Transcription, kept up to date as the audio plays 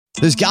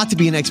There's got to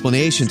be an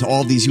explanation to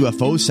all of these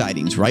UFO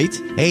sightings, right?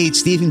 Hey,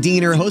 it's Stephen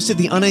Diener, host of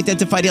the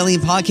Unidentified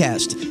Alien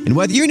Podcast. And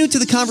whether you're new to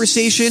the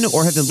conversation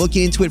or have been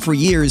looking into it for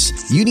years,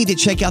 you need to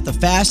check out the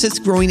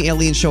fastest growing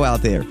alien show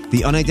out there,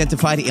 the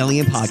Unidentified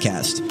Alien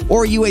Podcast,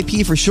 or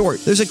UAP for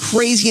short. There's a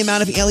crazy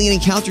amount of alien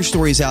encounter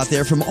stories out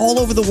there from all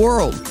over the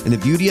world. And the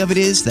beauty of it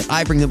is that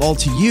I bring them all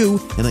to you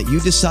and let you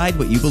decide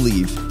what you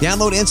believe.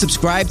 Download and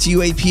subscribe to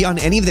UAP on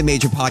any of the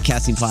major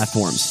podcasting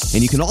platforms.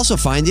 And you can also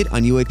find it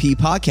on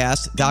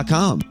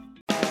UAPpodcast.com.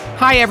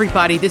 Hi,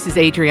 everybody. This is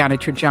Adriana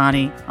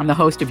Trajani. I'm the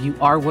host of You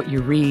Are What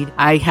You Read.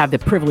 I have the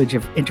privilege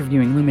of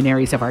interviewing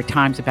luminaries of our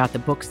times about the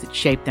books that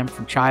shaped them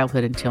from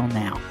childhood until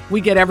now.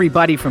 We get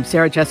everybody from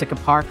Sarah Jessica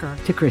Parker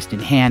to Kristen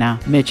Hanna,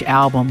 Mitch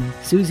Albom,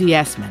 Susie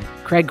Essman,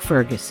 Craig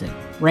Ferguson,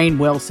 Rainn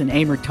Wilson,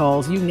 Amor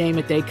Tolls, you name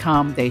it, they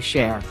come, they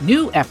share.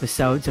 New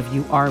episodes of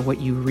You Are What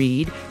You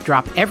Read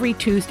drop every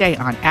Tuesday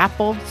on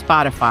Apple,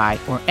 Spotify,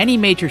 or any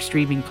major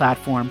streaming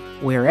platform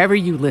wherever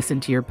you listen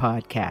to your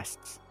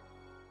podcasts.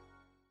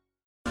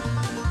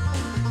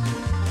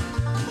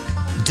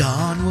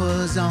 Dawn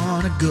was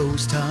on a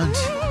ghost hunt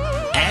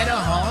at a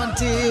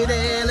haunted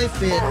LA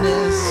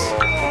Fitness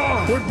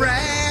where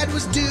Brad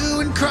was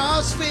doing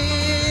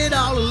CrossFit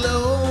all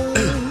alone.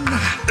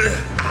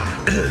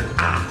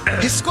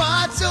 His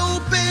squats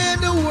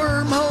opened a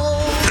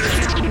wormhole,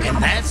 and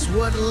that's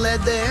what led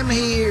them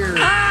here.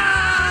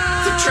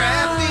 The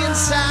trap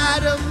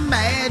inside a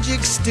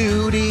magic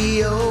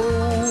studio.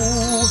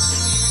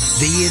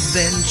 The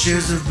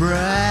Adventures of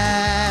Bradley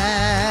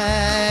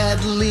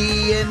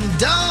and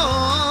Dawn.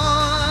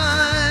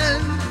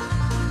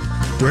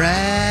 Bradley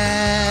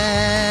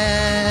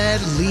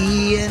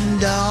and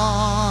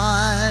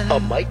Dawn. A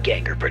Mike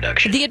Ganger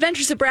production. The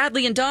Adventures of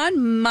Bradley and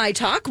Dawn, My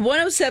Talk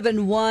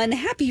 1071.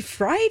 Happy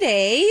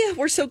Friday.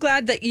 We're so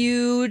glad that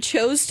you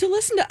chose to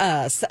listen to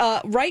us.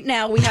 Right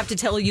now, we have to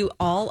tell you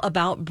all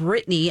about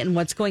Britney and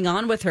what's going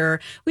on with her.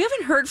 We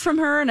haven't heard from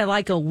her in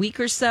like a week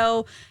or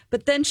so,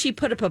 but then she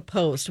put up a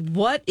post.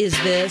 What is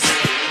this?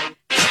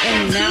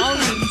 And now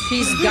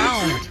she's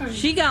gone.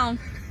 She gone.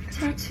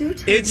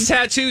 It's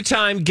tattoo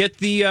time. Get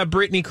the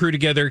Britney crew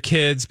together,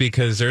 kids,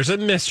 because there's a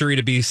mystery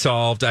to be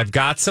solved. I've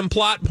got some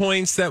plot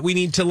points that we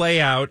need to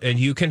lay out, and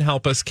you can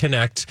help us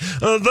connect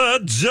the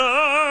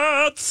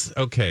dots.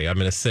 Okay, I'm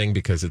going to sing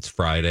because it's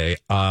Friday.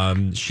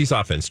 She's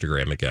off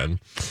Instagram again.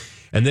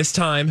 And this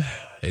time,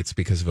 it's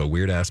because of a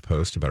weird-ass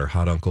post about her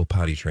hot uncle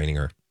potty training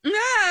her.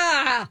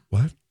 Ah!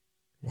 What?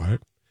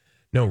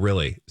 No,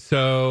 really.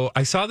 So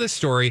I saw this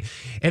story,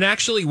 and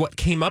actually what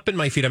came up in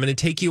my feed, I'm going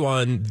to take you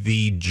on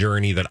the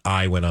journey that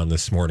I went on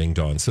this morning,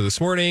 Dawn. So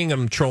this morning,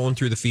 I'm trolling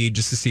through the feed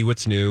just to see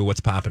what's new, what's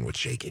popping, what's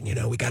shaking. You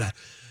know, we got a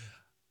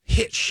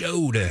hit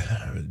show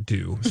to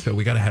do, so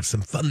we got to have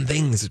some fun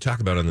things to talk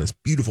about on this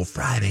beautiful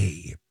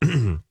Friday.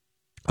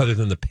 Other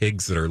than the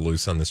pigs that are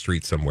loose on the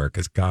street somewhere,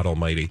 because God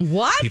almighty,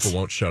 what? People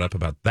won't shut up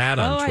about that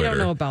on Twitter. I don't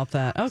know about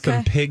that. Okay.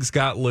 Some pigs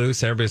got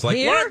loose. Everybody's like,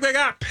 Here? look, they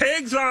got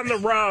pigs on the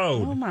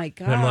road. Oh, my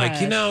God. And I'm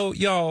like,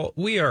 y'all,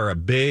 we are a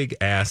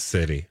big-ass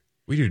city.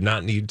 We do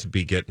not need to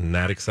be getting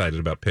that excited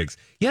about pigs.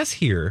 Yes,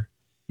 here.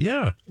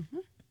 Yeah. Mm-hmm.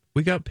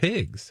 We got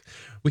pigs.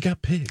 We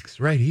got pigs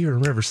right here in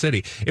River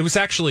City. It was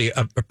actually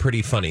a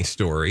pretty funny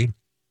story.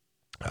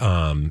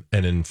 And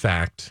in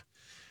fact,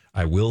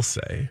 I will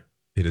say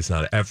it is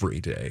not every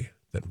day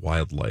that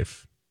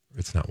wildlife,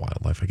 it's not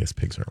wildlife. I guess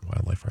pigs aren't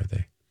wildlife, are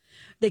they?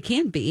 They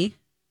can be.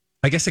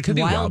 I guess it could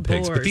be wild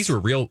pigs, boars. but these were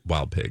real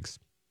wild pigs.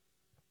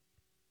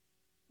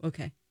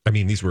 Okay. I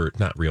mean, these were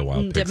not real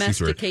wild pigs.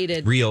 Domesticated.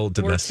 These were real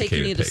domesticated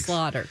taking you pigs. To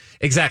slaughter.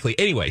 Exactly.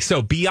 Anyway,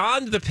 so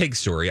beyond the pig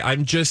story,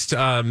 I'm just,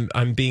 I'm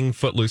being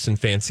footloose and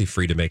fancy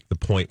free to make the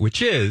point,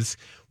 which is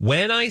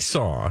when I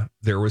saw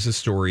there was a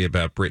story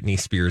about Britney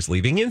Spears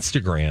leaving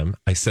Instagram,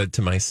 I said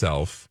to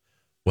myself,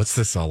 what's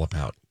this all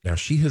about? Now,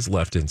 she has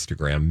left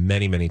Instagram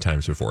many, many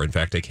times before. In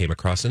fact, I came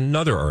across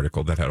another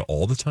article that had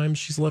all the times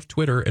she's left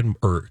Twitter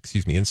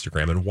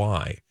Instagram and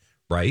why,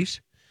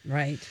 right?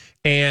 Right.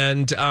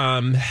 And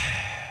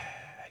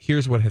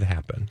here's what had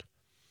happened.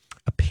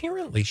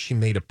 Apparently, she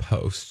made a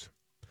post,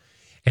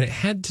 and it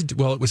had to do,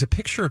 well, it was a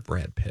picture of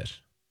Brad Pitt,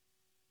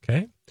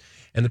 okay?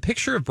 And the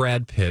picture of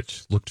Brad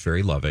Pitt looked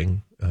very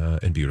loving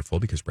and beautiful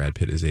because Brad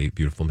Pitt is a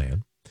beautiful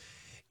man.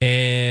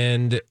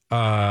 And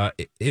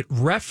it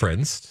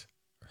referenced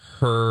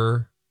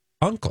her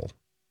uncle.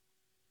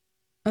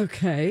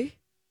 Okay.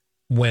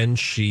 When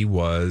she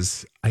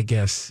was, I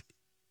guess,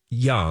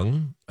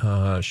 young.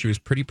 She was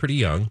pretty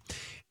young.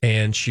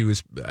 And she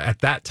was,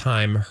 at that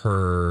time,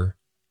 her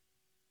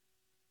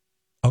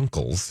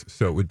uncles.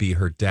 So it would be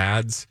her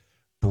dad's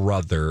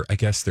brother. I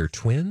guess they're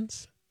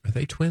twins. Are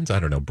they twins?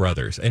 I don't know.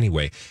 Brothers.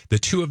 Anyway, the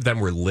two of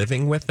them were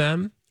living with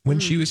them when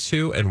she was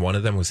 2. And one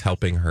of them was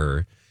helping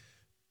her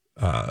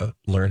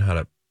learn how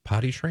to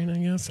potty train, I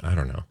guess. I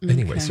don't know. Okay.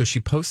 Anyway, so she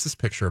posts this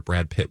picture of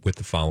Brad Pitt with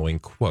the following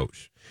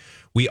quote.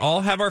 We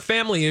all have our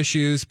family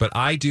issues, but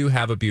I do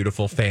have a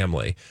beautiful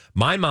family.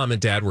 My mom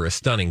and dad were a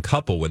stunning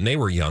couple when they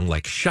were young,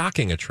 like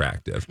shocking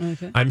attractive.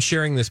 Okay. I'm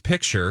sharing this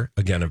picture,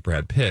 again, of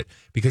Brad Pitt,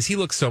 because he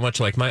looks so much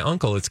like my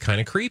uncle. It's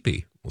kind of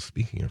creepy. Well,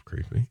 speaking of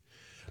creepy,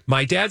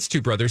 my dad's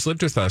two brothers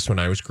lived with us when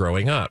I was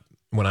growing up.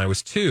 When I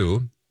was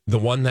 2, the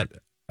one that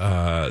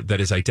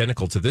is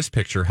identical to this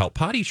picture helped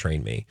potty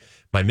train me.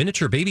 My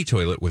miniature baby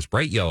toilet was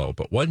bright yellow,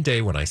 but one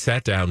day when I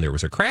sat down, there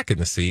was a crack in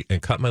the seat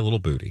and cut my little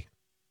booty.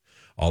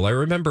 All I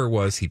remember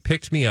was he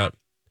picked me up.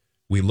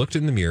 We looked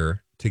in the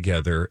mirror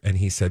together, and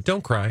he said,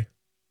 "Don't cry."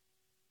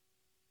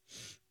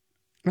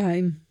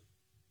 I'm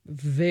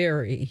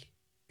very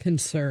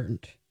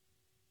concerned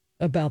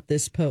about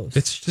this post.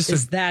 It's just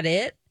Is that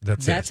it?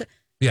 That's it.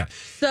 Yeah.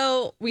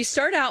 So we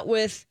start out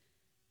with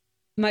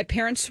my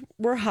parents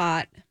were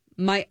hot.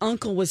 My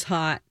uncle was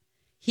hot.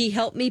 He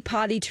helped me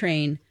potty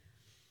train.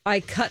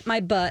 I cut my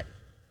butt.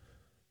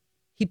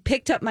 He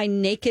picked up my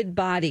naked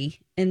body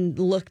and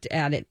looked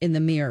at it in the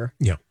mirror.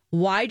 Yeah.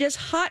 Why does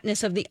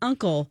hotness of the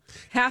uncle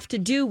have to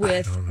do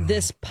with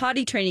this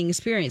potty training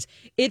experience?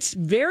 It's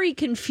very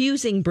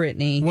confusing,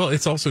 Britney. Well,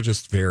 it's also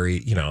just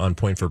very, on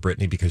point for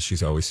Britney because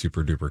she's always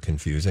super duper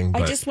confusing.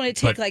 I just want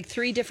to take like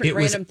 3 different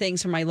random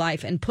things from my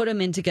life and put them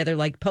in together,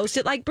 like post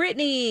it like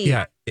Britney.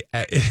 Yeah.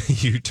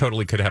 You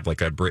totally could have like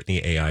a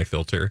Britney AI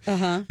filter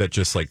that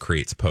just like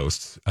creates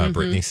posts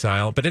Britney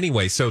style. But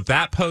anyway, so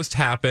that post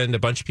happened. A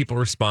bunch of people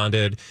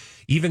responded.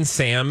 Even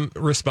Sam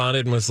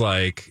responded and was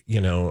like,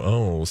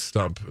 oh,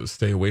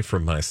 stay away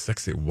from my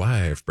sexy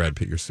wife, Brad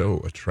Pitt. You're so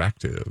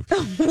attractive.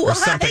 Or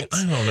something.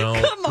 I don't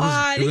know. Come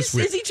on. Is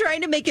he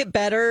trying to make it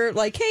better?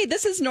 Like, hey,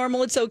 this is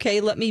normal. It's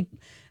okay. Let me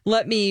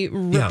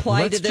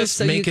reply to this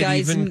so you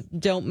guys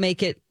don't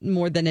make it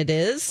more than it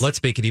is.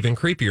 Let's make it even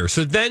creepier.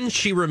 So then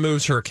she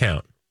removes her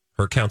account.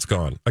 Her account's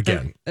gone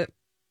again.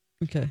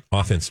 Okay.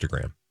 Off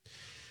Instagram.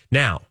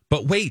 Now,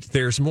 but wait,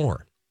 there's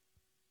more.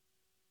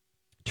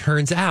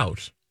 Turns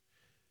out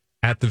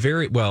at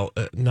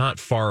the not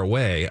far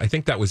away, I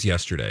think that was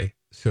yesterday.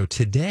 So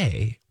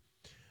today,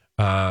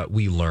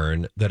 we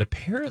learn that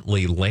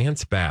apparently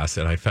Lance Bass,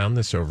 and I found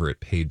this over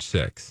at page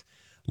 6,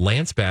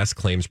 Lance Bass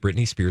claims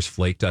Britney Spears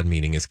flaked on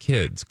meeting his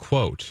kids.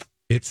 Quote,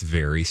 "It's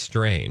very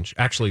strange."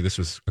 Actually, this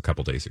was a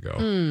couple days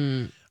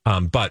ago.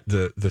 But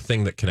the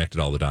thing that connected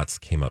all the dots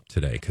came up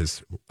today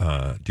because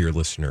dear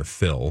listener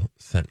Phil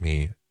sent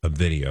me a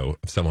video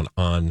of someone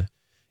on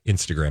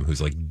Instagram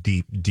who's like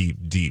deep in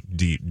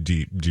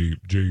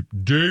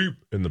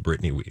the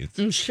Britney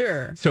weeds.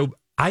 Sure. So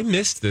I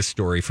missed this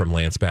story from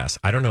Lance Bass.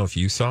 I don't know if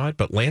you saw it,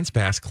 but Lance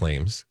Bass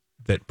claims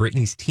that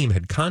Britney's team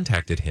had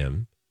contacted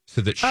him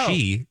so that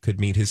she could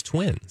meet his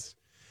twins.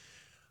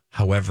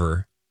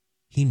 However,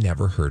 he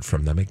never heard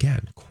from them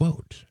again.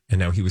 Quote. And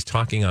now he was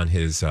talking on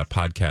his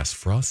podcast,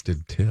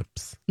 Frosted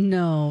Tips.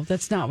 No,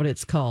 that's not what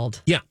it's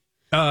called. Yeah.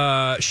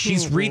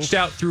 She's reached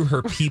out through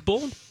her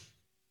people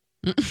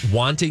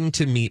wanting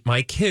to meet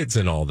my kids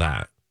and all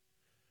that.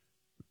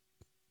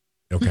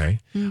 Okay.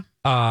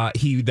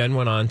 He then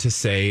went on to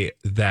say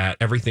that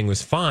everything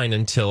was fine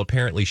until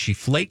apparently she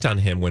flaked on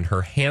him when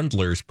her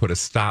handlers put a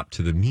stop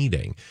to the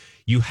meeting.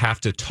 You have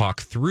to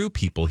talk through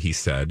people, he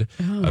said,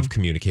 of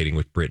communicating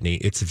with Britney.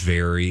 It's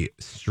very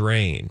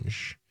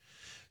strange.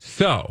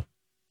 So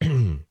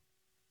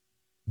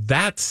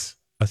that's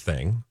a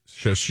thing.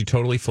 So she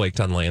totally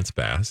flaked on Lance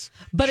Bass.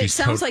 But it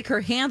sounds like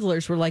her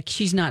handlers were like,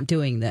 she's not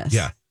doing this.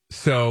 Yeah.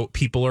 So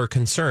people are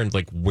concerned,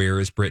 like, where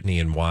is Britney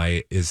and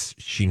why is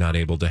she not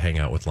able to hang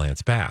out with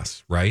Lance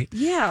Bass, right?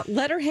 Yeah,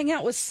 let her hang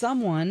out with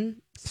someone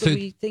so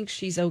we think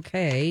she's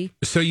okay.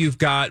 So you've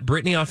got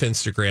Britney off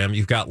Instagram.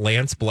 You've got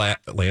Lance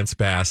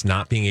Bass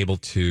not being able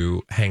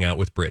to hang out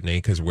with Britney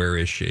because where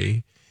is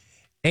she?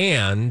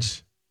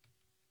 And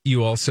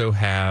you also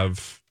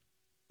have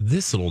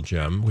this little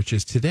gem, which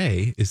is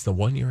today is the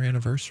 1-year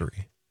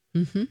anniversary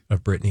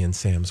of Britney and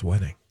Sam's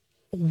wedding.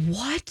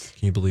 What?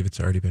 Can you believe it's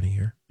already been a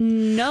year?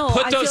 No.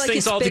 Put those I feel like things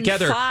it's all been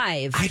together.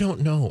 5. I don't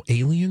know.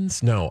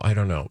 Aliens? No, I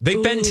don't know.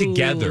 They've been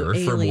together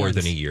for more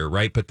than a year,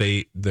 right? But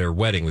their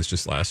wedding was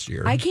just last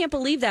year. I can't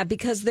believe that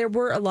because there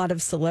were a lot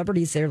of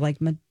celebrities there,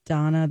 like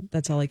Madonna.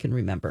 That's all I can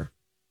remember.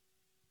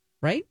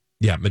 Right?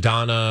 Yeah,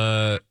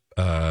 Madonna,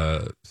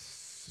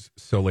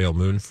 Soleil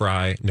Moon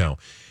Frye. No,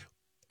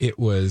 it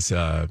was,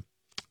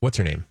 what's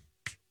her name?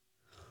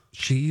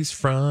 She's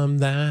from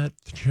that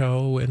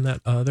show and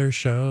that other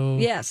show.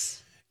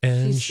 Yes.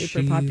 And she's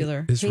super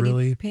popular. Is Katy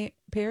really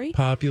Perry?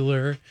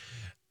 Popular.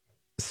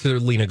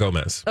 Selena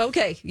Gomez.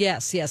 Okay.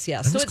 Yes. So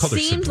it called her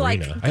seems Sabrina.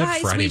 like, I have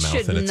guys, Friday we mouth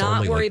should and it's not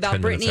only worry like about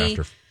 10 minutes Britney.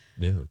 after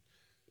noon.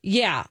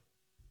 Yeah.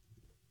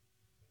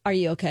 Are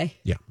you okay?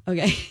 Yeah.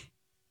 Okay.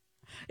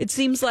 It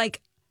seems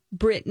like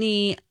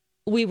Britney,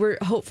 we were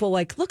hopeful,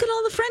 like, look at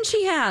all the friends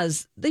she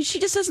has. She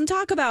just doesn't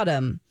talk about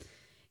them.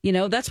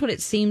 That's what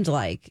it seemed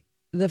like.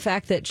 The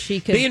fact that she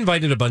could... They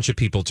invited a bunch of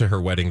people to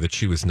her wedding that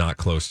she was not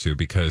close to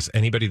because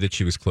anybody that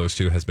she was close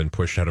to has been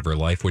pushed out of her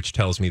life, which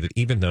tells me that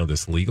even though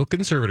this legal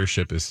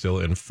conservatorship is still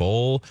in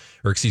full,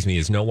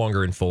 is no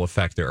longer in full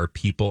effect, there are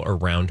people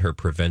around her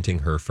preventing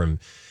her from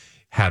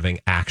having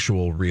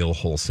actual, real,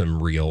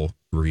 wholesome, real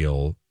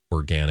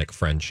organic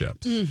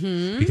friendships.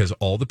 Because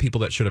all the people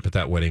that showed up at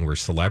that wedding were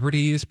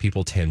celebrities,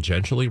 people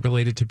tangentially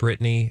related to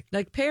Britney.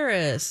 Like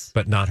Paris.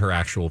 But not her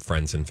actual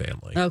friends and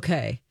family.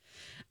 Okay.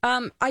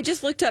 I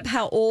just looked up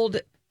how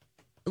old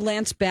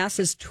Lance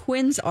Bass's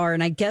twins are,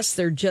 and I guess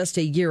they're just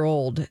a year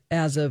old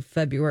as of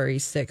February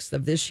 6th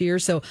of this year.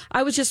 So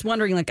I was just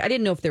wondering, I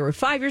didn't know if they were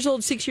 5 years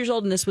old, 6 years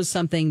old, and this was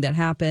something that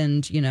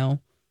happened,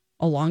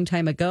 a long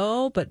time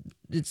ago, but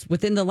it's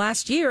within the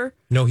last year.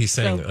 No, he's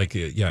saying,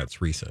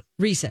 it's recent.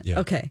 Recent, yeah.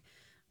 Okay.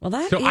 Well,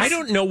 I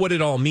don't know what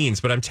it all means,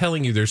 but I'm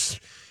telling you,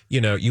 there's,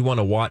 you want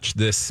to watch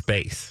this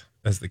space,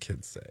 as the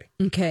kids say.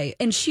 Okay,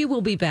 and she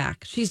will be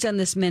back. She's done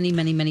this many,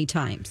 many, many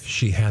times.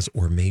 She has,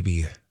 or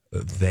maybe...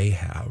 they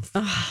have.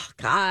 Oh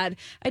God,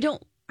 I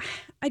don't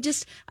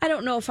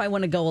know if I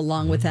want to go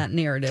along with that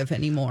narrative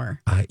anymore.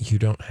 You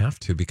don't have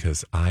to,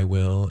 because I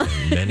will,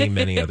 and many,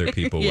 many other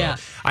people will.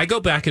 I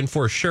go back and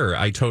forth. Sure,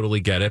 I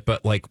totally get it.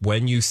 But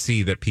when you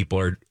see that people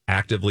are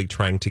actively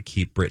trying to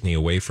keep Britney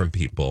away from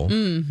people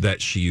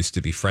that she used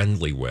to be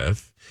friendly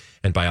with,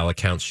 and by all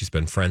accounts, she's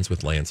been friends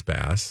with Lance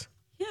Bass.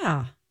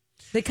 Yeah,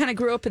 they kind of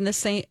grew up at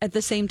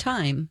the same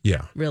time.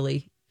 Yeah,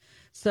 really.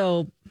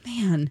 So,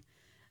 man.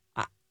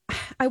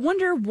 I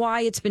wonder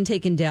why it's been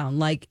taken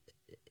down.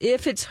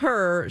 If it's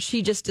her,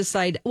 she just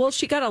decided,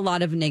 she got a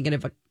lot of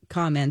negative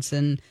comments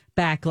and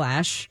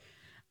backlash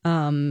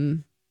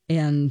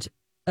and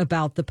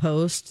about the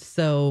post.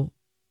 So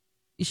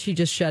she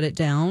just shut it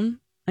down,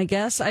 I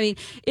guess. I mean,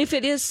 if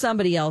it is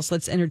somebody else,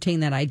 let's entertain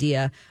that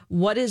idea.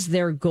 What is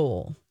their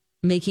goal?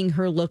 Making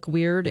her look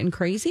weird and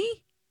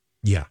crazy?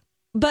 Yeah.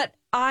 But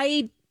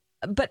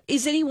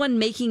is anyone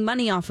making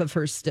money off of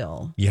her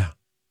still? Yeah.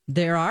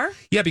 There are?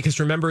 Yeah,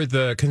 because remember,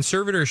 the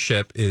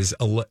conservatorship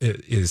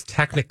is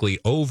technically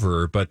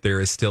over, but there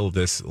is still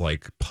this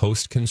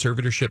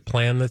post-conservatorship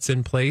plan that's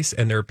in place,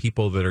 and there are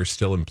people that are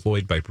still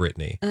employed by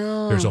Britney.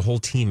 Oh. There's a whole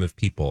team of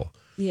people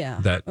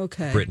that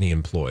Britney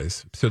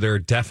employs. So there are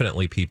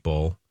definitely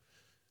people,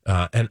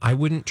 and I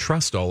wouldn't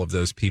trust all of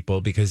those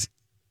people, because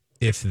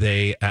if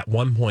they at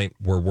one point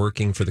were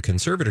working for the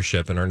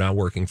conservatorship and are now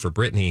working for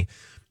Britney,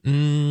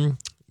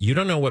 you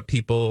don't know what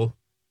people,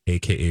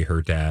 a.k.a.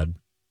 her dad,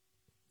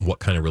 what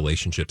kind of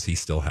relationships he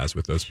still has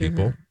with those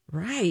people.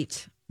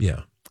 Right.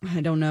 Yeah.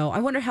 I don't know. I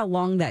wonder how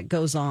long that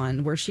goes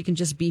on, where she can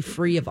just be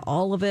free of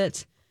all of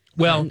it.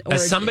 Well,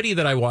 as somebody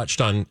that I watched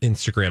on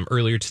Instagram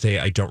earlier today,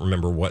 I don't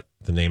remember what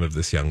the name of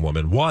this young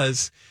woman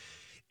was.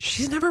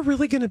 She's never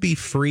really going to be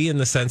free, in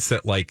the sense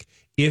that,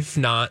 if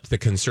not the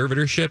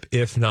conservatorship,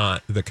 if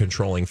not the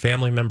controlling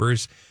family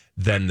members,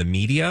 then the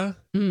media.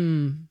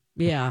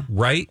 Yeah.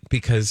 Right?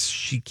 Because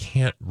she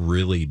can't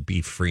really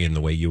be free in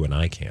the way you and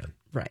I can.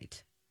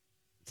 Right.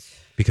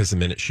 Because the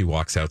minute she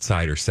walks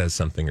outside or says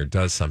something or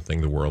does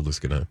something, the world is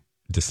going to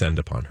descend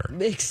upon her.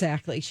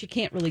 Exactly. She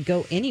can't really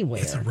go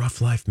anywhere. It's a rough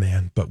life,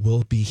 man, but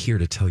we'll be here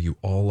to tell you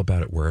all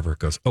about it wherever it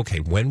goes. Okay,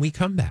 when we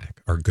come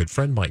back, our good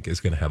friend Mike is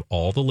going to have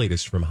all the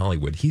latest from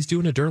Hollywood. He's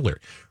doing a Dirt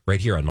Alert right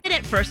here on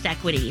At First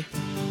Equity.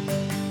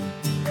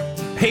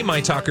 Hey, my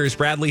talkers,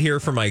 Bradley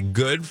here for my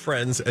good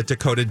friends at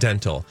Dakota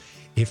Dental.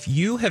 If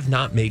you have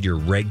not made your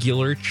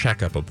regular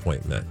checkup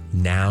appointment,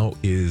 now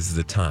is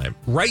the time.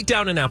 Right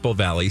down in Apple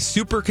Valley,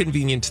 super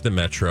convenient to the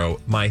metro.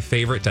 My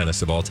favorite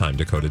dentist of all time,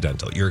 Dakota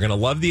Dental. You're going to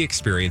love the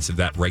experience of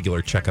that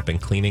regular checkup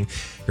and cleaning.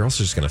 You're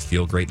also just going to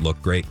feel great,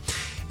 look great.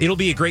 It'll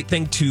be a great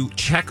thing to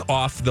check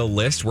off the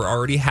list. We're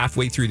already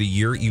halfway through the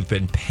year. You've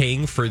been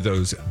paying for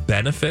those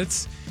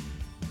benefits.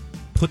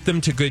 Put them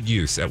to good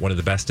use at one of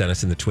the best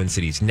dentists in the Twin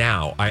Cities.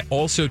 Now, I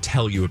also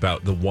tell you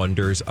about the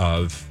wonders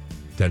of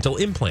dental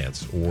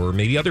implants, or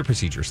maybe other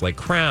procedures like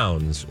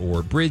crowns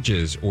or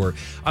bridges or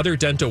other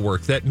dental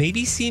work that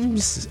maybe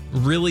seems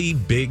really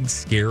big,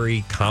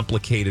 scary,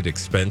 complicated,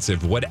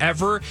 expensive.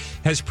 Whatever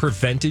has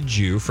prevented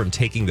you from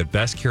taking the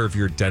best care of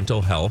your dental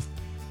health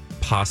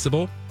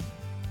possible,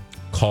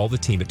 call the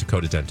team at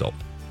Dakota Dental.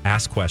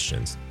 Ask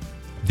questions.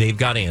 They've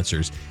got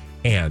answers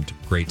and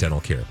great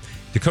dental care.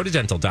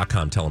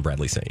 DakotaDental.com. Tell them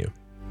Bradley sent you.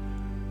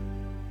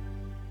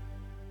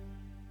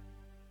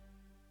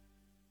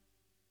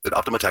 At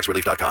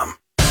OptimaTaxRelief.com.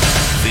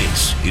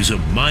 This is a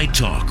My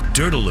Talk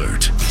Dirt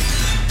Alert.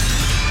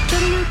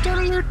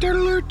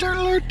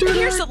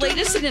 Here's the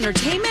latest in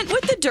entertainment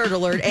with the Dirt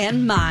Alert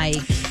and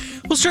Mike.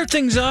 We'll start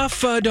things off,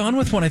 Dawn,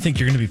 with one I think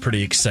you're going to be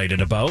pretty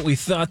excited about. We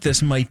thought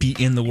this might be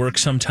in the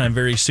works sometime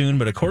very soon,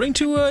 but according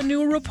to a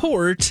new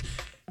report,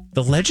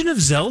 The Legend of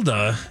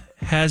Zelda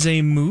has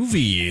a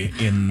movie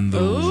in the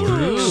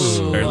works,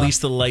 or at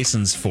least the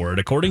license for it.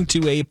 According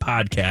to a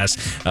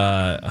podcast,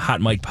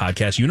 Hot Mike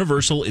podcast,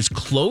 Universal is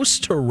close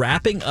to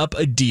wrapping up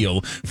a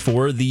deal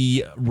for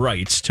the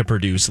rights to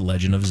produce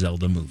Legend of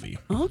Zelda movie.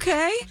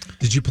 Okay.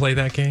 Did you play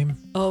that game?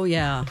 Oh,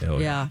 yeah.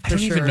 Yeah, I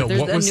don't even know.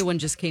 A new one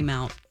just came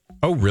out.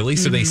 Oh, really?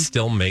 So they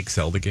still make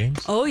Zelda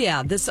games? Oh,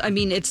 yeah.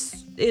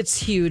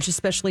 It's huge,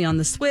 especially on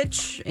the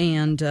Switch,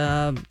 and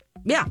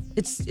yeah,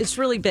 it's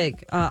really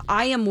big.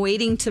 I am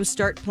waiting to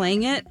start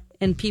playing it,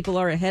 and people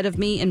are ahead of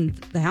me in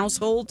the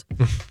household.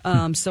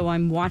 So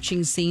I'm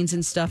watching scenes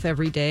and stuff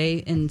every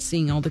day and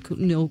seeing all the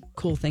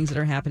cool things that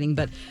are happening.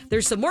 But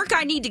there's some work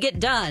I need to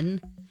get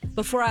done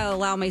before I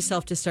allow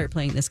myself to start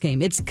playing this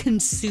game. It's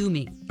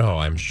consuming. Oh,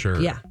 I'm sure.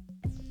 Yeah.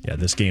 Yeah,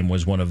 this game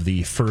was one of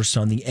the first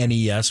on the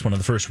NES, one of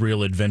the first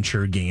real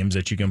adventure games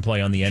that you can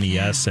play on the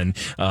NES. And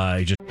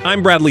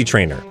I'm Bradley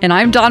Trainer. And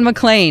I'm Don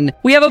McClain.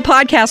 We have a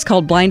podcast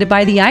called Blinded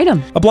by the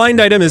Item. A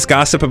blind item is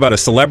gossip about a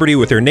celebrity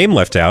with their name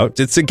left out.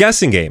 It's a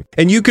guessing game,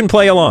 and you can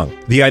play along.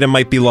 The item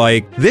might be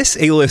like, this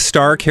A-list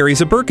star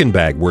carries a Birkin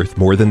bag worth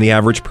more than the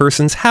average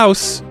person's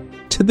house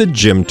to the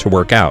gym to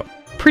work out.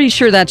 Pretty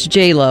sure that's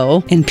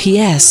J-Lo. And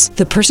P.S.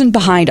 the person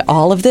behind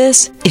all of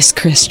this is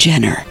Kris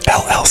Jenner,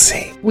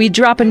 LLC. We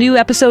drop a new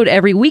episode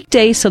every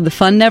weekday so the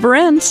fun never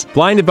ends.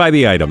 Blinded by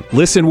the Item.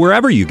 Listen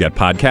wherever you get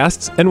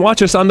podcasts and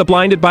watch us on the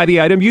Blinded by the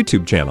Item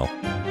YouTube channel.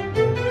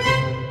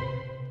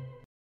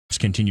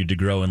 Continued to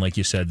grow, and like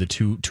you said, the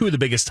two of the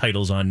biggest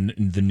titles on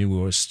the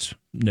newest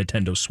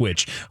Nintendo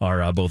Switch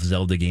are both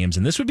Zelda games,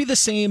 and this would be the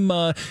same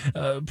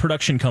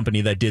production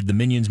company that did the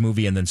Minions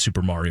movie and then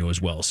Super Mario as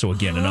well. So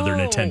again, another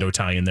Nintendo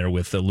tie in there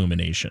with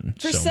Illumination.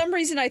 For some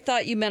reason, I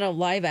thought you meant a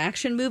live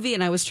action movie,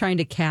 and I was trying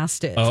to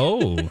cast it.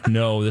 Oh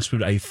no, this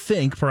would, I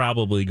think,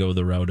 probably go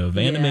the route of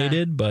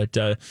animated, but.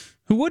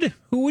 Who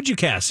would you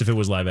cast if it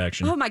was live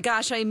action? Oh my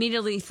gosh, I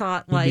immediately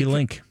thought It'd be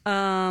Link.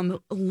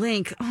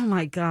 Link. Oh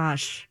my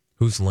gosh.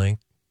 Who's Link?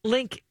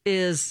 Link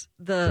is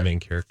The main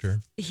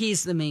character?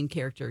 He's the main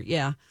character,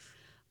 yeah.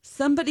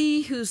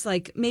 Somebody who's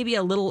like maybe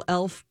a little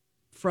elf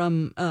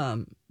from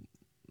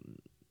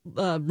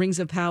Rings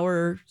of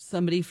Power,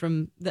 somebody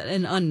from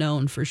an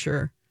unknown for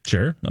sure.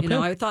 Sure. Okay. You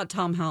know, I thought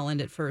Tom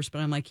Holland at first, but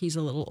I'm like, he's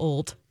a little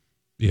old.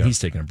 Yeah. He's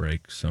taking a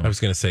break. So I was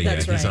going to say,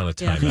 That's he's right. on a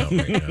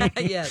timeout right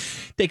now.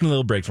 Yes. Taking a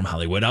little break from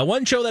Hollywood.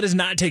 One show that is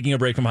not taking a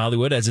break from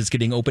Hollywood as it's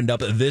getting opened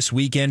up this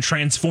weekend,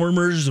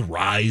 Transformers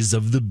Rise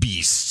of the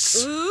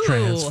Beasts. Ooh.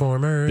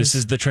 Transformers. This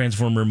is the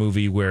Transformer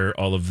movie where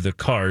all of the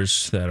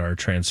cars that are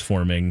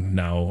transforming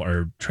now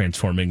are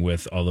transforming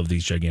with all of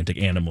these gigantic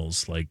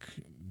animals like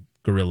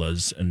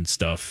gorillas and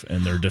stuff,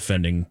 and they're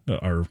defending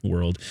our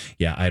world.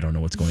 Yeah, I don't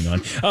know what's going on.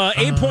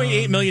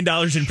 $8.8 million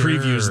in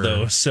previews,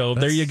 though, so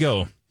there you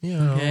go.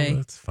 Yeah, Okay.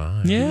 that's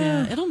fine.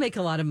 Yeah. It'll make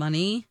a lot of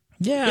money.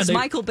 Yeah. Is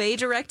Michael Bay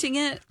directing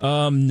it?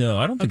 No,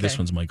 I don't think this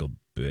Okay. one's Michael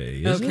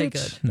Bay. Is Okay, it?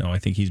 good. No, I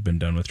think he's been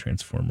done with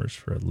Transformers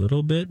for a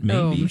little bit, maybe.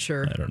 Oh, I'm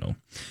sure. I don't know.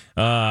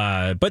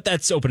 But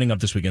that's opening up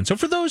this weekend. So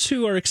for those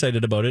who are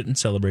excited about it and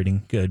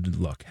celebrating, good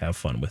luck. Have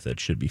fun with it.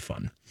 Should be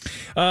fun.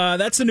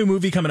 That's the new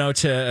movie coming out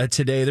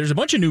today. There's a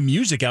bunch of new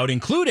music out,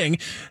 including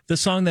the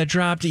song that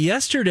dropped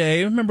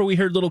yesterday. Remember we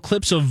heard little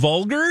clips of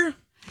Vulgar?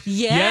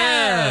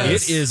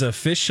 Yes. It is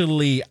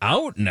officially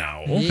out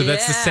now. So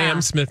that's the Yeah.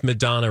 Sam Smith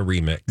Madonna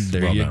remix.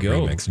 There Well, you not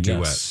go. Remix, duet.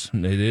 Yes,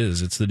 it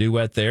is. It's the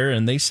duet there.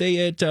 And they say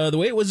it, the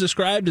way it was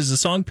described is the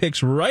song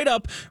picks right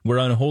up where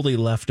Unholy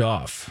left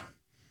off.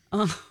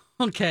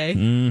 Okay.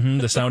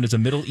 The sound is a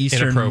Middle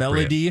Eastern Inappropriate.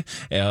 melody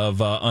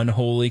of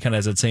Unholy, kind of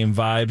has that same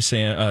vibe.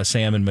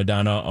 Sam and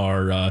Madonna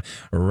are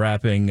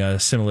rapping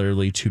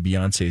similarly to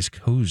Beyonce's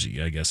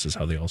Cozy, I guess is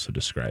how they also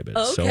describe it.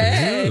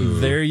 Okay. So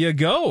there you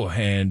go.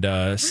 And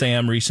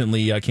Sam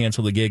recently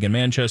canceled a gig in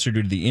Manchester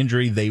due to the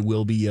injury. They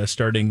will be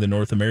starting the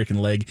North American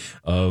leg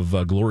of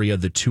Gloria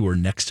the Tour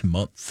next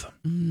month.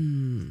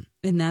 And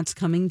that's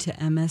coming to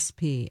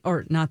MSP,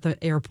 or not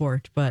the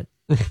airport, but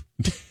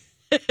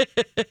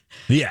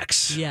The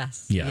X.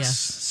 yes.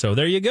 So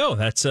there you go.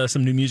 That's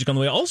some new music on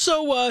the way.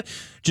 Also,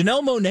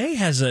 Janelle Monáe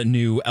has a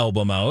new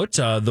album out,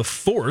 the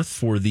fourth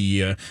for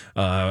the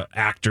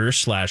actor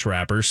 /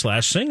 rapper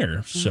 /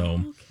 singer.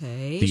 So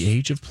Okay. The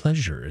Age of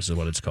Pleasure is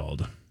what it's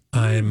called.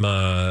 I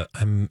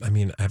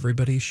mean,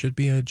 everybody should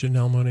be a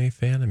Janelle Monáe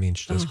fan. I mean,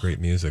 she does great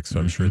music,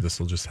 so I'm sure this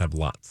will just have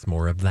lots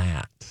more of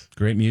that.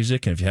 Great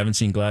music. And if you haven't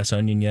seen Glass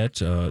Onion yet,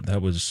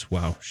 that was,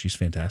 wow, she's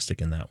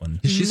fantastic in that one.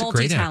 She's a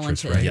great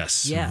actress, Multi-talented. right?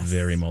 Yes.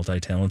 Very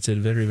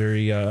multi-talented. Very,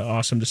 very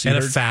awesome to see And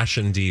her. a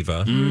fashion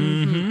diva.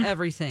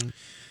 Everything. A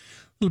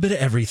little bit of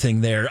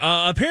everything there.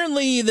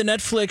 Apparently, the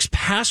Netflix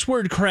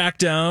password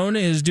crackdown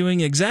is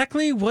doing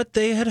exactly what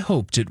they had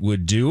hoped it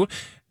would do.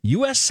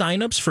 U.S.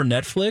 signups for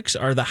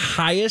Netflix are the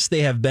highest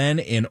they have been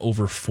in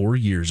over 4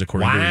 years,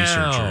 according to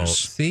researchers.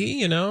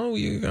 See, you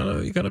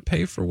gotta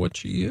pay for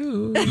what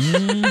you use.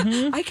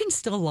 I can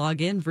still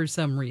log in for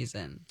some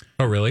reason.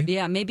 Oh, really?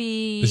 Yeah,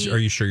 maybe. Are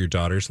you sure your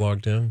daughter's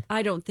logged in?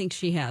 I don't think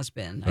she has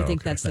been. I Oh,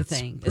 think okay. that's the That's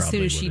thing. As soon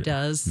probably as she what it-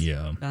 does,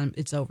 Yeah.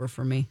 it's over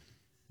for me.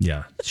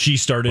 Yeah. She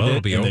started Well, it.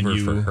 it'll be and then over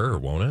you, for her,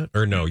 won't it?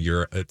 Or no,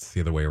 it's the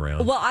other way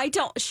around. Well, I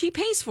don't. She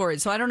pays for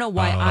it, so I don't know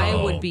why I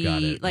Oh, would be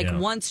got it. like Yeah.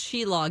 once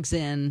she logs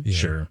in. Yeah.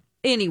 Sure.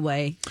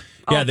 Anyway,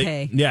 Yeah,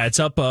 okay. it's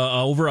up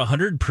over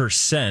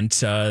 100%.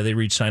 They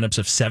reached signups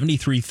of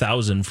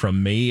 73,000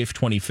 from May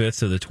 25th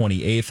to the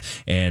 28th,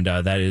 and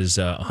that is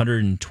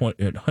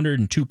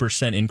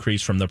 102%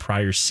 increase from the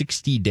prior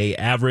 60-day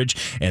average.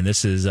 And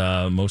this is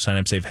most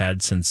signups they've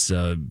had since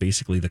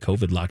basically the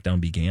COVID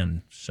lockdown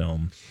began.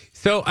 So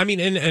I mean,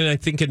 and I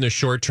think in the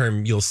short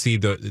term, you'll see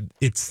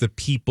it's the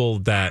people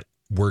that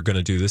we're going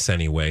to do this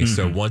anyway.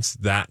 So once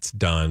that's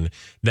done,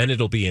 then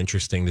it'll be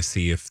interesting to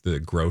see if the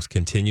growth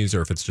continues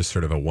or if it's just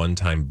sort of a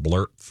one-time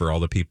blurt for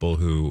all the people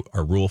who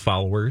are rule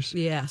followers.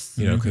 Yes.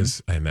 You know,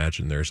 because I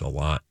imagine there's a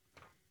lot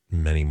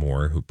many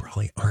more who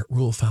probably aren't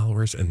rule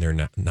followers, and they're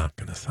not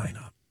going to sign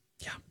up.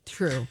 Yeah,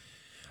 true.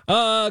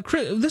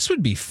 This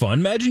would be fun.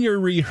 Imagine you're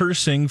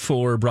rehearsing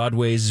for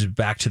Broadway's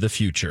Back to the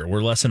Future.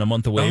 We're less than a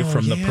month away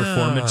from the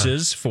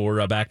performances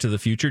for Back to the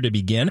Future to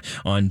begin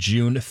on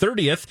June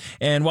 30th.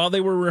 And while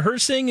they were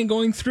rehearsing and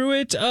going through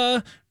it,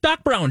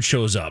 Doc Brown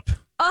shows up.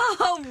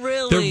 Oh,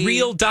 really? The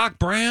real Doc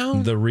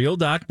Brown? The real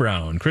Doc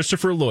Brown.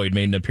 Christopher Lloyd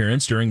made an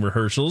appearance during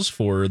rehearsals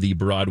for the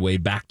Broadway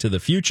Back to the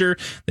Future.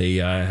 They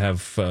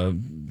have,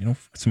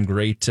 some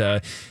great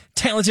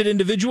talented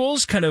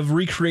individuals kind of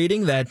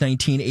recreating that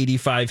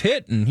 1985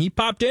 hit. And he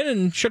popped in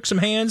and shook some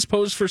hands,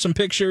 posed for some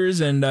pictures,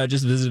 and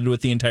just visited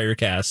with the entire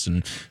cast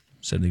and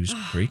said he was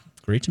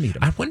great to meet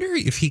him. I wonder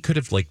if he could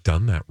have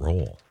done that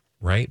role.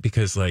 Right?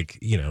 Because,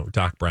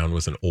 Doc Brown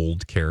was an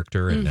old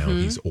character and now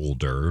he's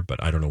older,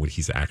 but I don't know what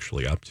he's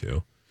actually up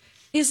to.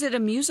 Is it a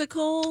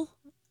musical?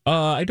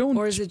 I don't.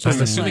 Or is it just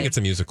I'm assuming it's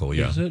a musical,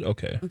 yeah. Is it?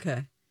 Okay.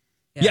 Okay.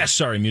 Yeah. Yes,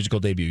 sorry, musical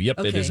debut. Yep,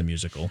 Okay. It is a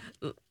musical.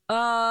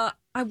 I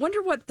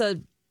wonder what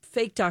the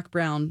fake Doc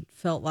Brown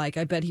felt like.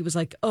 I bet he was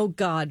like, oh,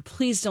 God,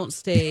 please don't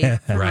stay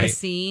for my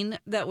scene.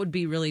 That would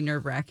be really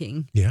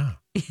nerve-wracking. Yeah.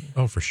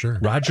 Oh, for sure.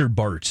 Roger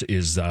Bart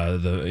is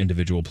the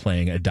individual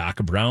playing a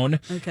Doc Brown.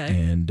 Okay.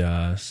 And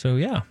I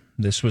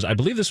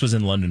believe this was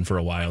in London for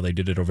a while. They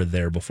did it over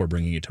there before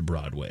bringing it to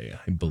Broadway,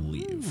 I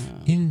believe.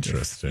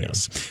 Interesting.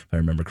 Yes, if I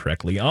remember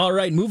correctly. All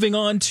right, moving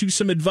on to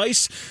some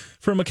advice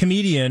from a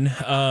comedian.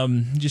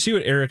 Did you see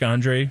what Eric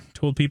Andre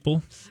told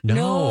people?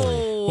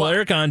 No. Well,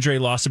 Eric Andre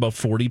lost about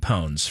 40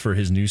 pounds for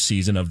his new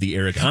season of the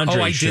Eric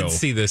Andre Show. I did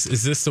see this.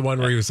 Is this the one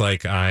where he was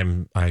like,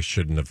 I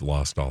shouldn't have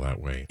lost all that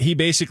weight? He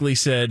basically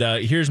said,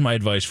 here's my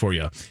advice for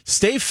you.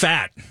 Stay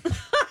fat.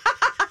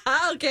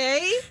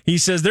 Okay. He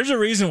says there's a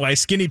reason why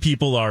skinny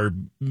people are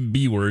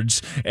B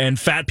words and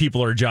fat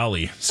people are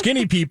jolly.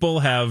 Skinny people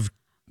have,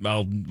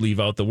 I'll leave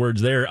out the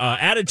words there,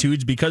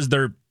 attitudes because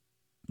they're,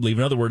 leave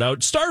another word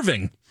out,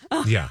 starving.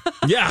 Yeah.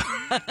 Yeah.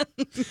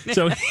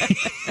 So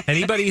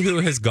anybody who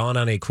has gone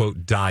on a,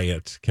 quote,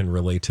 diet can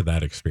relate to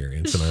that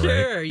experience. Am I right?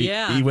 Sure,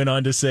 yeah. He went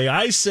on to say,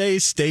 I say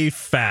stay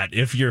fat.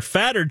 If you're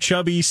fat or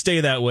chubby,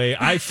 stay that way.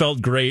 I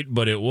felt great,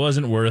 but it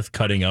wasn't worth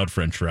cutting out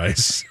French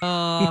fries.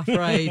 Oh,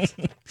 right.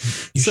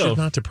 You should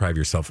not deprive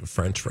yourself of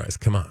French fries.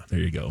 Come on. There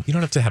you go. You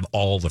don't have to have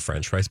all the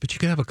French fries, but you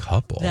can have a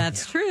couple.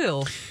 That's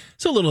true.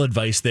 So a little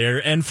advice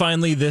there. And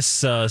finally,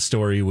 this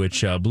story,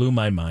 which blew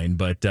my mind,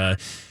 but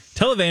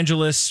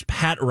televangelist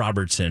Pat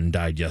Robertson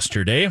died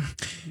yesterday,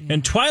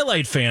 and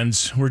Twilight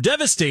fans were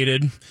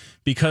devastated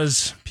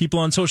because people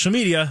on social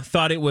media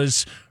thought it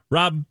was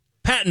Rob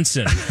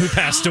Pattinson who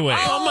passed away.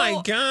 Oh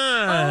my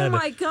God. Oh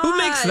my God. Who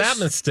makes that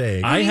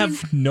mistake? I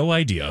have no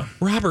idea.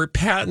 Robert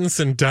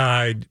Pattinson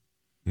died.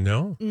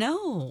 No.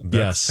 Yes.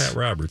 That's Pat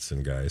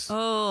Robertson, guys.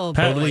 Oh,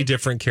 totally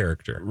different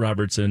character.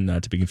 Robertson,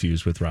 not to be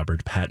confused with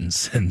Robert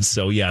Pattinson.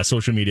 So, yeah,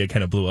 social media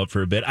kind of blew up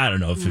for a bit. I don't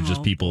know if it was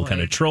just people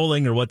kind of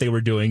trolling or what they were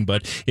doing,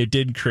 but it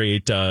did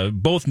create,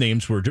 both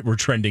names were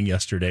trending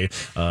yesterday,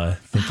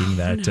 thinking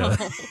that so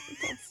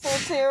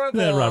terrible.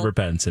 that Robert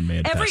Pattinson may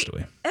have passed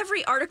away.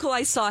 Every article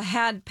I saw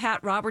had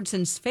Pat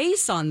Robertson's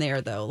face on there,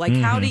 though. Like,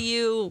 how do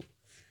you,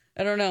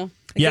 I don't know.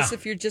 I guess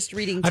if you're just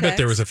reading text. I bet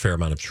there was a fair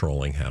amount of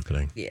trolling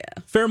happening. Yeah.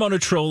 Fair amount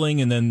of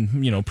trolling, and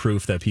then,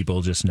 proof that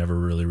people just never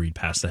really read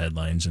past the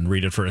headlines and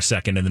read it for a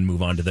second and then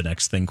move on to the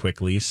next thing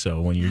quickly.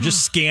 So when you're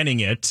just scanning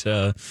it,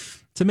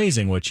 it's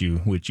amazing what you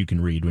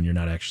can read when you're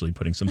not actually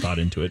putting some thought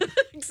into it.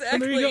 Exactly.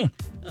 And there you go.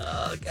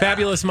 Oh,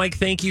 Fabulous, Mike.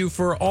 Thank you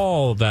for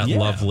all that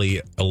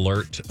lovely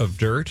alert of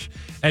dirt.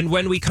 And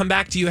when we come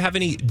back, do you have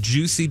any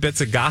juicy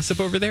bits of gossip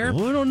over there?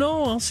 Well, I don't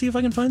know. I'll see if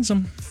I can find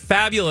some.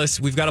 Fabulous.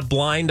 We've got a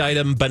blind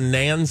item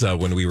bonanza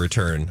when we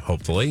return,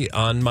 hopefully,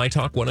 on My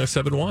Talk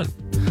 107.1.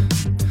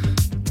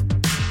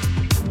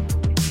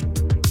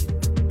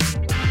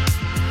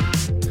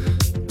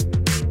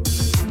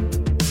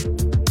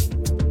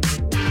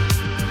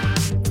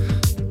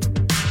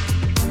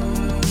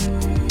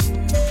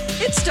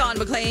 It's Dawn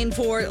McClain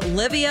for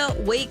Livia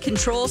Weight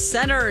Control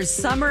Centers.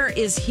 Summer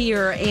is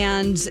here,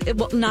 and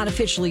not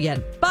officially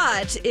yet,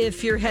 but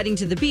if you're heading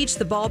to the beach,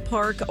 the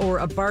ballpark, or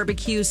a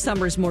barbecue,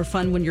 summer's more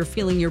fun when you're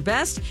feeling your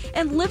best.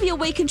 And Livia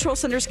Weight Control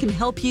Centers can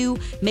help you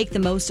make the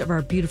most of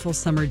our beautiful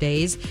summer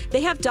days. They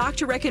have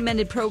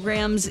doctor-recommended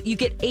programs. You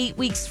get 8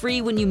 weeks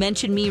free when you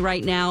mention me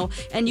right now,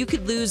 and you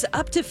could lose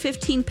up to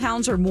 15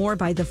 pounds or more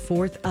by the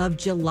 4th of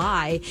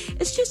July.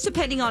 It's just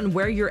depending on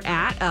where you're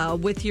at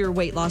with your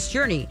weight loss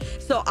journey.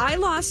 So I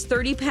lost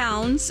 30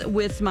 pounds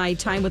with my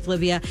time with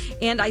Livia,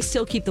 and I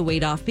still keep the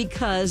weight off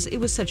because it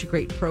was such a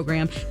great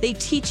program. They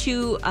teach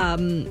you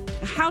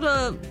how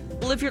to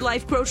live your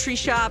life, grocery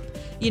shop,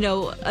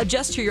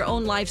 adjust to your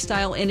own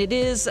lifestyle, and it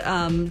is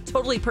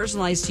totally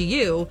personalized to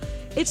you.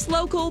 It's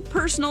local,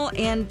 personal,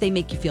 and they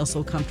make you feel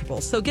so comfortable.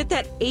 So get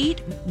that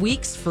 8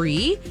 weeks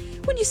free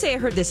when you say I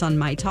heard this on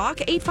My Talk,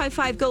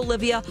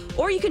 855-GO-LIVIA,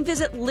 or you can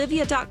visit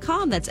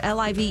livia.com. That's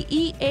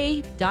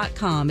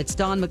LIVEA.com. It's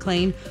Dawn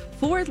McClain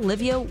for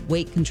Livia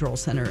Weight Control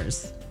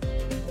Centers.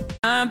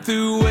 I'm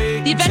through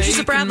waiting. The Adventures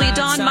of Bradley and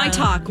Dawn, My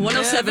Talk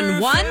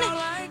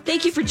 107.1.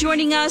 Thank you for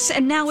joining us.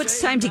 And now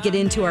it's time to get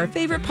into our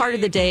favorite part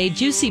of the day,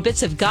 juicy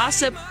bits of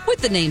gossip with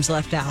the names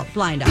left out.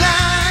 Blind Item.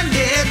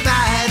 Blinded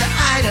by the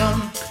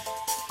item.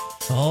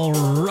 All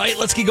right,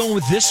 let's get going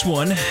with this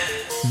one.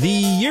 The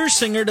Year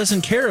singer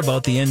doesn't care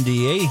about the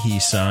NDA he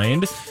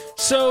signed,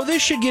 so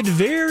this should get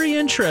very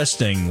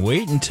interesting.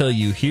 Wait until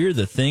you hear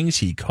the things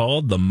he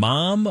called the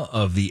mom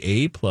of the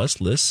A-plus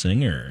list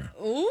singer.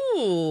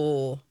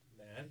 Ooh.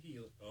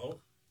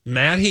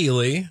 Matt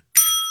Healy.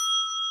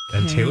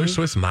 And Taylor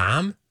Swift's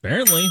mom?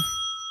 Apparently.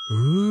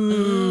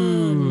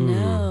 Oh,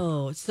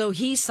 no. So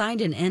he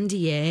signed an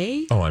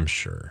NDA? Oh, I'm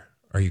sure.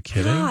 Are you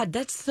kidding? God,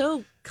 that's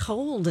so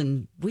cold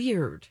and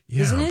weird,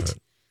 Yeah, isn't it? but,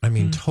 I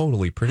mean,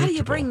 totally How predictable. do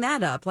you bring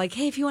that up? Like,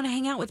 hey, if you want to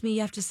hang out with me,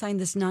 you have to sign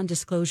this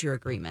non-disclosure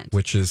agreement.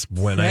 Which is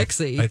when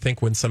Sexy. I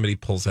think when somebody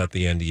pulls out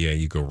the NDA,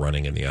 you go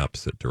running in the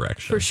opposite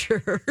direction. For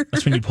sure.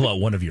 That's when you pull out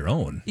one of your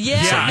own.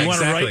 Yeah. So you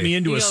want to exactly. write me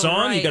into You a go,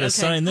 song, you right, got to okay.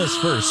 sign this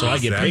first so I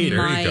get Exactly. paid. There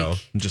you Mike. go.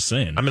 I'm just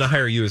saying. I'm going to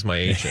hire you as my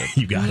agent.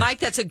 You got Mike,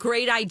 that's a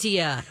great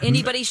idea.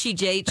 Anybody she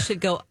dates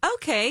should go,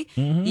 okay,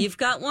 you've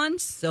got one,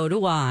 so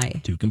do I.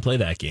 Two can play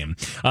that game.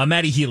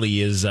 Matty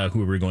Healy is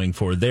who we're going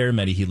for there.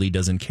 Matty Healy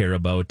doesn't care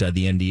about the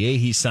NDA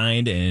he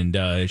signed, and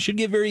it should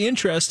get very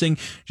interesting.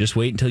 Just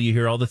wait until you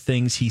hear all the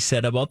things he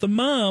said about the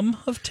mom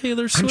of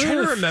Taylor I'm Swift. trying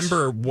to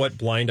remember what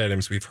blind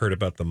items we've heard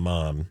about the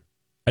mom.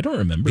 I don't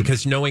remember.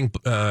 Because knowing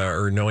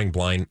Enty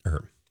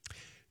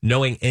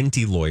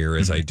Lawyer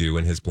as I do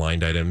in his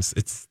blind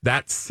items,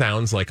 that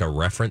sounds like a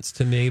reference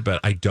to me,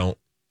 but I don't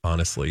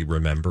honestly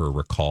remember or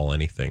recall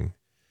anything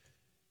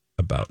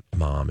about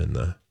mom in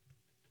the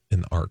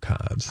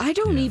archives. I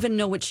don't even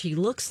know what she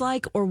looks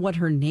like or what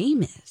her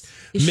name is.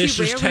 Is she Mrs.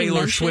 rarely Taylor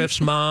mentioned?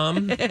 Swift's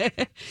mom.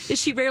 Is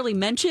she rarely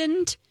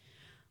mentioned?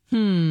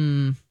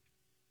 Oh,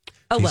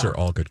 These well. are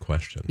all good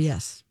questions.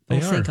 Yes. They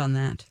We'll are. think on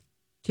that.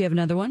 Do you have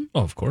another one?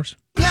 Oh, of course.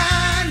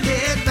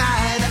 Blinded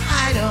by the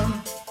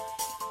item.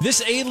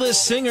 This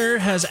A-list singer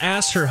has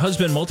asked her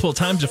husband multiple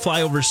times to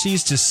fly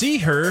overseas to see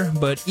her,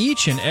 but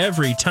each and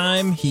every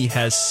time he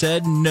has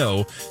said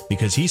no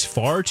because he's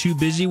far too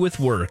busy with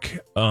work.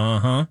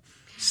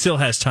 Still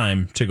has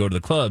time to go to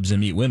the clubs and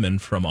meet women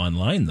from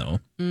online, though.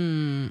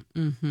 Who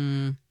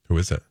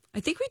is it? I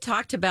think we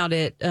talked about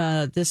it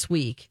this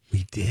week.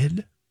 We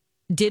did?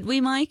 Did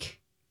we, Mike?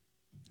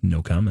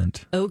 No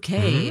comment.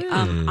 Okay.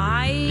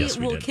 I Yes,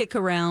 we will did. kick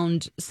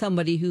around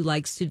somebody who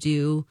likes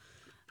to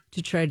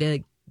try to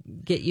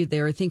get you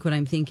there. I think what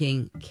I'm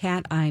thinking,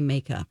 cat eye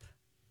makeup.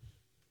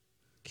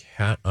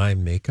 Cat eye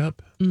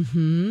makeup?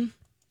 Mm-hmm.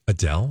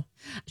 Adele?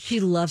 She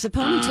loves a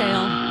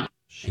ponytail.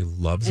 She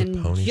loves and a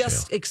ponytail.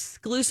 just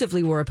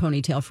exclusively wore a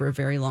ponytail for a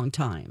very long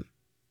time.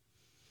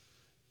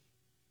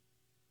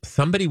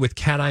 Somebody with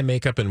cat eye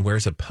makeup and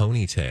wears a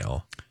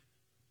ponytail.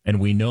 And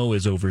we know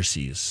is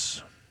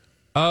overseas.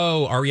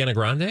 Oh, Ariana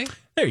Grande?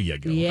 There you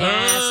go.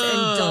 Yes,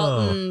 and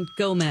Dalton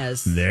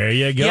Gomez. There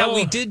you go. Yeah,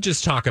 we did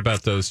just talk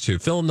about those two.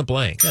 Fill in the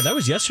blank. Yeah, that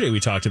was yesterday we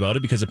talked about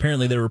it because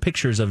apparently there were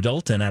pictures of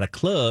Dalton at a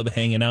club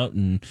hanging out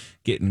and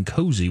getting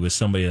cozy with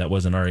somebody that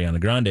wasn't Ariana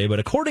Grande. But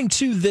according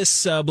to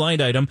this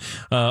blind item,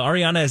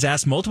 Ariana has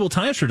asked multiple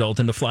times for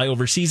Dalton to fly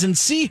overseas and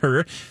see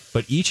her.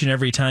 But each and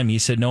every time he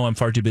said, no, I'm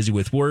far too busy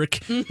with work.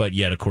 But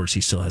yet, of course,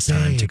 he still has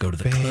time to go to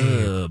the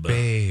club.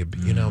 Babe,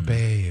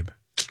 babe.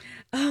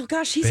 Oh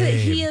gosh,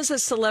 he is a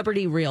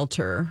celebrity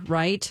realtor,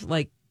 right?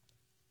 Like,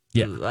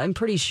 Yeah. I'm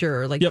pretty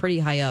sure, like pretty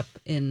high up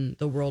in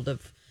the world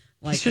of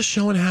like. He's just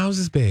showing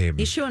houses, babe.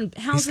 He's showing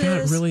houses. He's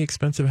got really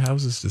expensive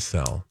houses to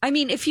sell. I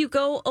mean, if you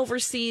go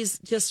overseas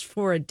just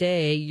for a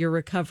day, your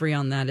recovery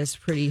on that is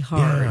pretty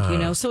hard, Yeah. you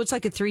know? So it's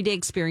like a 3-day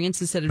experience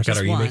instead of Oh my God,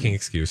 just are you one. making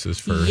excuses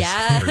for his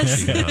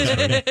Yes. cheating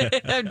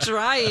husband? I'm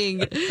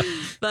trying.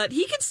 But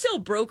he can still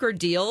broker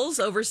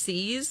deals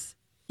overseas.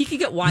 He can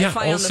get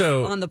Wi-Fi Yeah,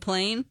 also- on the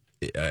plane.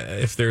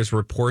 If there's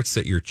reports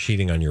that you're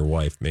cheating on your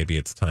wife, maybe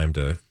it's time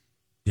to,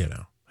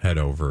 head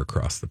over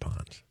across the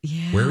pond.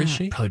 Yeah. Where is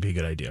she? Probably be a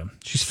good idea.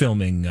 She's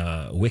filming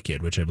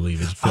Wicked, which I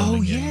believe is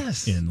filming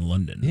yes. in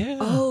London. Yeah.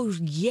 Oh,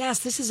 yes.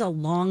 This is a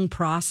long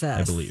process.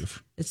 I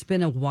believe. It's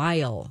been a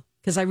while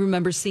because I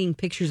remember seeing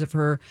pictures of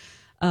her,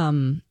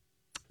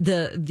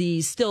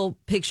 the still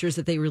pictures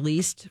that they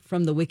released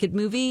from the Wicked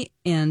movie,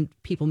 and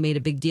people made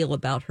a big deal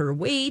about her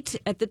weight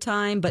at the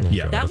time. But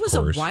Yeah, that of was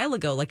course. a while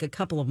ago, like a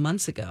couple of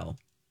months ago.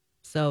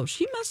 So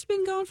she must have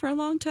been gone for a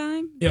long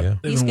time. Yeah.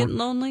 He's getting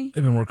lonely.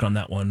 They've been working on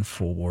that one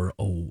for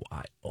a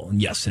while.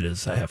 And yes, it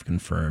is. I have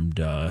confirmed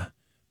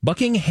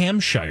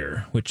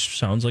Buckinghamshire, which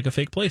sounds like a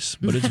fake place,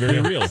 but it's very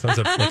real. Sounds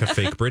like a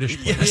fake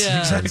British place.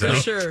 Yeah, Turns for out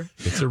sure.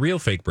 It's a real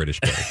fake British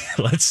place.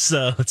 Let's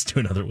do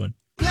another one.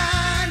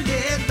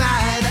 Blinded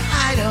by the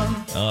item.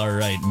 All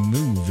right,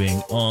 moving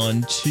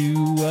on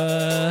to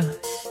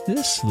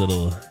this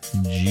little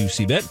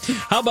juicy bit.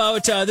 How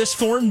about this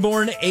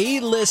foreign-born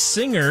A-list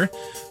singer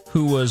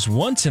who was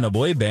once in a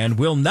boy band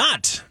will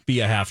not be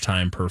a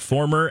halftime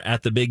performer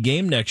at the big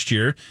game next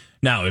year.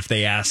 Now, if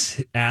they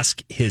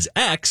ask his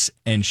ex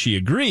and she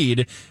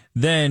agreed,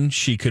 then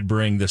she could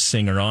bring the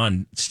singer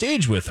on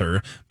stage with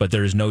her, but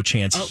there is no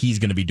chance he's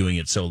going to be doing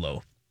it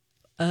solo.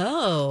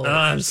 Oh.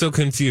 I'm so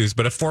confused.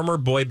 But a former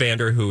boy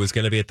bander who is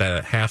going to be at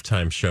the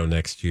halftime show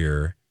next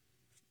year,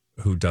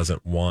 who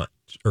doesn't want,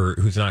 or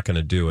who's not going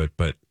to do it,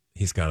 but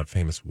he's got a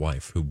famous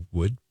wife who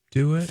would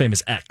do it.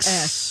 Famous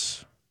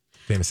ex.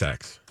 Famous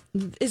ex.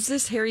 Is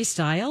this Harry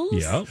Styles?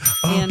 Yep.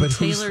 And but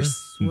Taylor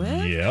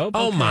Swift? Yep.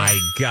 Oh my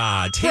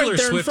God. Taylor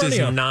there in Swift front is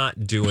of you.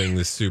 not doing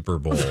the Super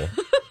Bowl.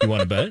 You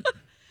want to bet?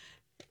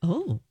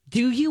 Oh,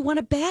 do you want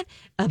to bet?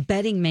 A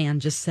betting man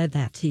just said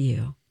that to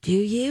you. Do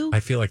you? I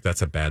feel like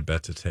that's a bad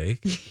bet to take.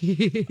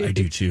 I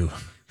do too.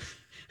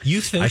 You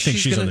think I think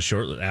she's gonna, on the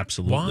short list.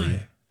 Absolutely.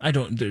 Why? I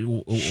don't.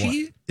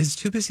 She is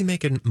too busy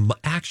making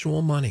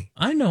actual money.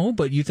 I know,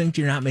 but you think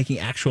you're not making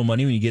actual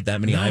money when you get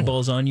that many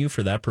eyeballs on you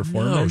for that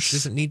performance? No, she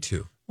doesn't need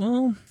to.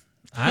 Well,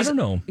 I don't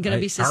know. Going to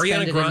be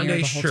suspended Ariana Grande, in the air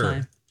the whole sure.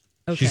 time.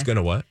 Okay. She's going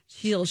to what?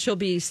 She'll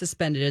be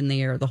suspended in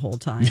the air the whole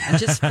time and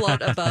just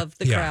float above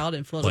the Yeah. crowd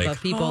and float Like,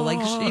 above people like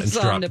she's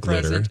and drop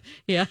omnipresent. glitter.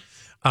 Yeah.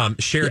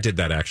 Cher did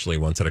that actually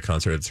once at a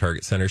concert at the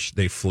Target Center.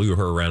 They flew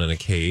her around in a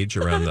cage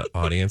around the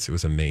audience. It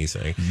was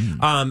amazing.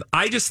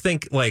 I just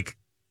think like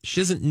she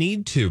doesn't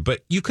need to,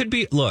 but you could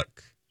be.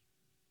 Look,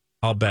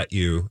 I'll bet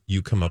you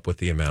come up with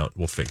the amount.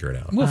 We'll figure it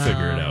out. We'll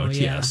figure it out.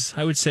 yeah. Yes,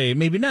 I would say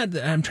maybe not.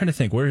 I'm trying to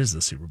think. Where is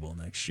the Super Bowl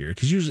next year?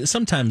 Because usually,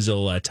 sometimes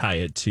they'll tie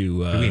it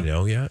to. Do we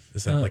know yet?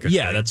 Is that like a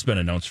yeah? thing? That's been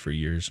announced for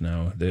years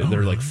now.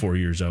 They're like 4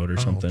 years out or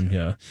something.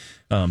 Okay.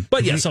 Yeah.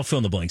 But yes, I'll fill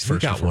in the blanks We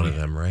first. got one of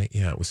them, right?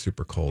 Yeah, it was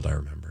super cold. I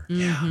remember.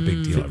 Yeah,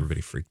 big deal.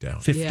 Everybody freaked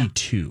out.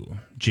 52.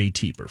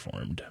 JT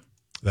performed.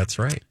 That's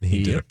right.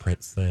 He did a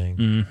Prince thing.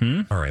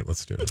 Mm-hmm. All right,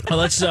 let's do it. Well,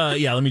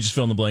 let me just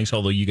fill in the blanks,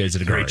 although you guys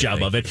did a great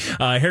job of it.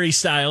 Harry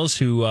Styles,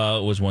 who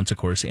was once, of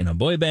course, in a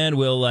boy band,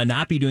 will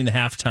not be doing the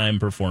halftime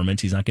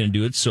performance. He's not going to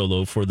do it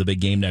solo for the big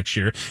game next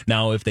year.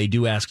 Now, if they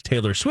do ask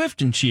Taylor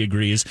Swift and she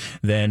agrees,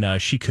 then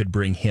she could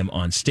bring him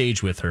on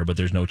stage with her, but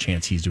there's no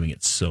chance he's doing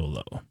it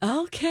solo.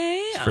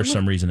 Okay. For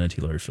some reason,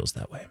 Auntie Lori feels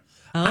that way.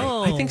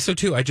 I think so,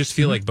 too. I just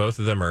feel like both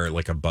of them are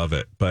like above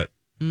it, but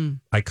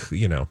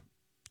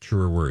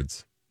truer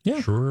words. Yeah.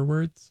 Truer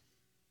words.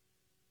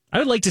 I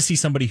would like to see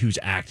somebody who's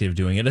active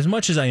doing it. As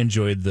much as I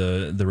enjoyed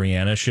the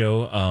Rihanna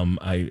show,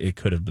 it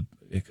could have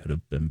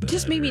been better.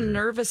 Just made me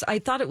nervous. I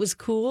thought it was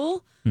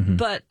cool,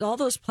 but all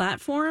those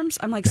platforms,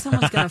 I'm like,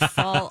 someone's going to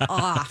fall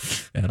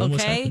off. That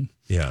almost Okay. happened.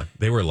 Yeah,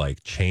 they were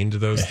like chained to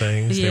those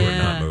things. They were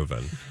not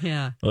moving.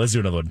 Yeah. Well, let's do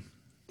another one.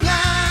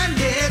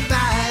 Blinded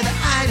by the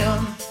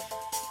item.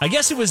 I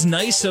guess it was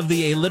nice of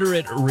the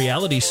illiterate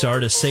reality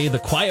star to say the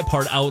quiet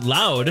part out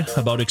loud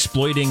about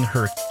exploiting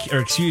their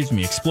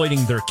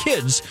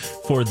kids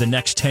for the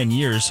next 10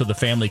 years so the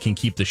family can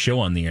keep the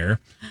show on the air.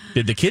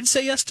 Did the kids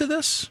say yes to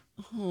this?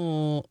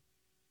 Oh.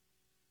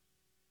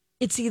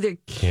 It's either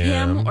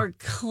Kim or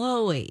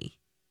Chloe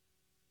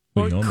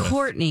Who or you going with?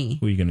 Courtney.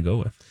 Who are you going to go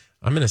with?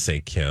 I'm going to say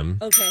Kim.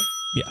 Okay.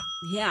 Yeah.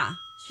 Yeah.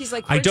 She's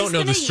like, I we're don't just know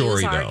the gonna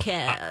story, use our though.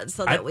 kids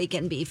so that we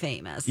can be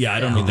famous. Yeah, I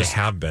don't I mean, know they this.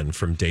 have been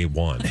from day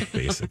one,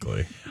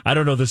 basically. I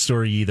don't know the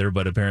story either,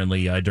 but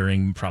apparently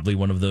during probably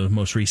one of the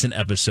most recent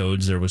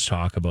episodes, there was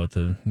talk about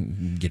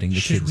getting the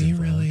Should kids we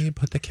involved. really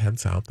put the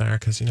kids out there?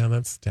 Because,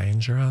 that's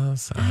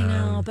dangerous. I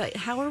know, but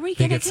how are we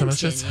They going to get so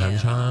much continue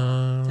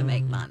attention. to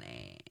make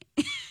money?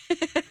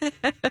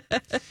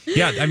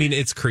 Yeah, I mean,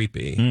 it's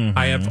creepy.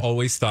 I have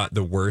always thought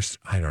the worst.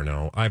 I don't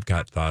know. I've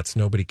got thoughts.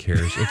 Nobody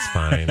cares. It's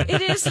fine.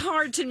 It is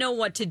hard to know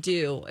what to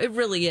do. It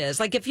really is.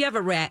 Like if you have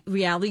a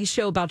reality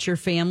show about your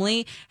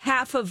family,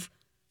 half of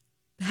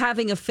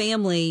having a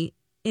family,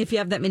 if you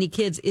have that many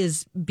kids,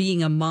 is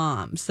being a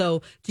mom.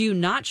 So do you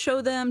not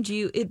show them? Do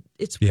you? It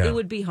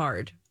would be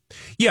hard.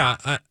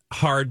 Yeah,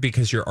 hard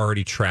because you're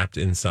already trapped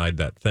inside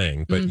that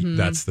thing. But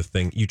that's the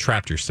thing. You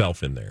trapped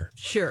yourself in there.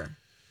 Sure.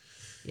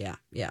 Yeah,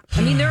 yeah.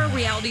 I mean, there are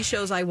reality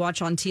shows I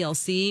watch on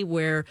TLC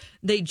where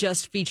they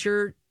just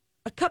feature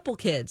a couple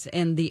kids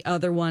and the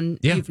other one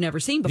you've never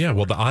seen before. Yeah,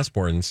 well, the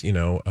Osbournes,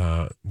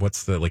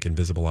 what's the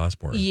Invisible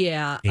Osbourne?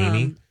 Yeah.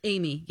 Amy?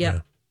 Amy, yeah.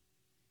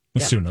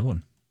 Let's do another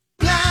one.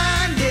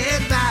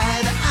 Blinded by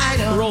the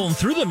item. Rolling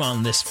through them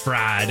on this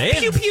Friday.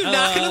 Pew, pew,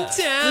 knocking them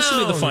down. This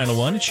will be the final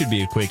one. It should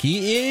be a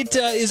quickie. It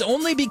is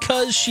only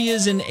because she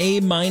is an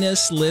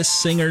A-minus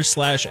list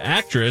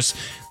singer/actress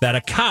that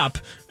a cop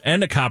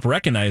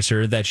recognized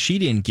her that she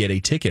didn't get a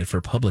ticket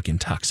for public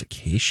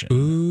intoxication.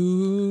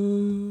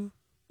 Ooh.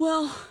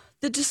 Well,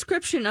 the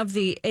description of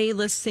the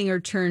A-list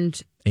singer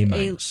turned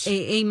A-minus.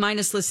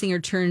 A-minus list singer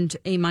turned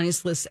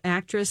A-minus list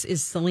actress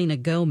is Selena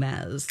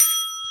Gomez.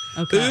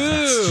 Okay.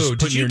 Ooh, putting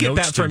did you your get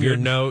notes that to from your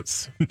good.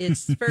 notes?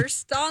 It's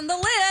first on the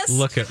list.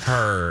 Look at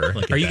her.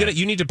 Look at Are you that.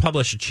 You need to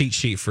publish a cheat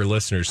sheet for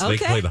listeners so they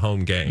can Okay. play the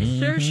home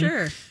game.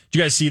 Sure. Did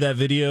you guys see that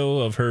video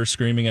of her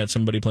screaming at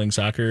somebody playing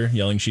soccer,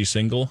 yelling she's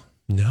single?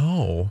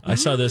 No. I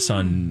saw this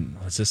on,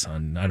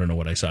 I don't know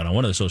what I saw it on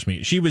one of the social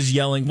media. She was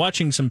yelling,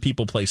 watching some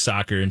people play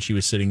soccer, and she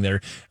was sitting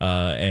there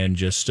and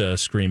just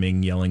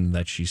screaming, yelling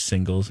that she's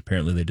single.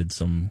 Apparently they did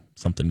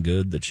something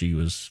good that she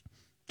was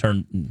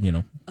turned,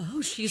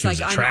 Oh, she's she was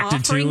like, I'm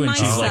attracted to, offering and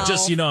she's like, myself.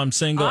 just, I'm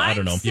single. I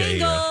don't know.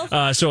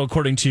 Single. So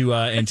according to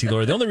Auntie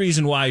Laura, the only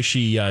reason why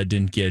she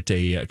didn't get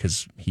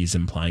because he's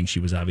implying she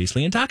was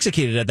obviously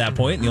intoxicated at that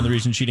point, and the only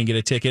reason she didn't get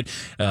a ticket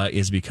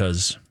is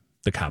because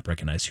the cop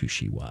recognized who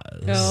she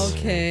was.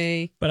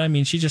 Okay. But I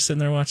mean, she's just sitting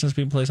there watching those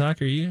people play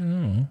soccer. You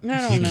know. I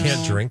don't You know.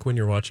 can't drink when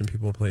you're watching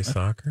people play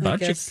soccer?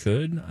 Thought you guess.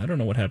 could. I don't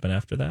know what happened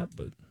after that,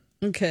 but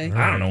Okay.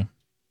 I don't know.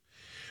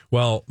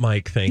 Well,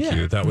 Mike, thank Yeah,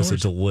 you. That no was a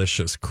worries.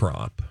 delicious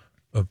crop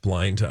of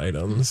blind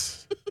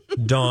items.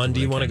 Dawn,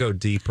 do you want to go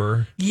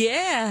deeper?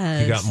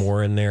 Yes. You got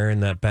more in there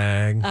in that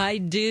bag? I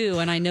do,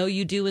 and I know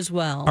you do as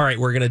well. All right,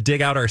 we're going to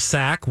dig out our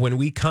sack when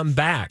we come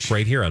back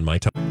right here on My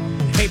Talk.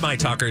 Hey, My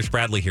Talkers,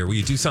 Bradley here. Will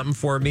you do something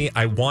for me?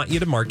 I want you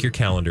to mark your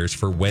calendars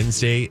for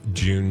Wednesday,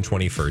 June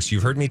 21st.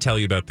 You've heard me tell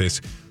you about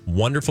this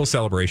wonderful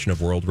celebration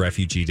of World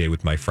Refugee Day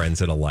with my friends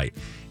at Alight.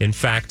 In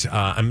fact,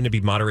 I'm going to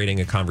be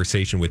moderating a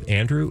conversation with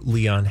Andrew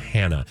Leon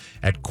Hanna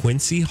at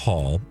Quincy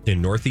Hall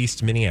in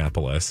Northeast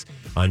Minneapolis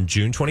on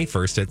June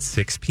 21st at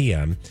 6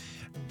 p.m.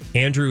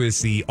 Andrew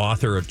is the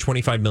author of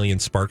 25 Million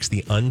Sparks,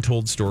 the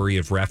untold story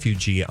of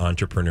refugee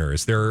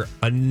entrepreneurs. There are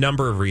a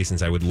number of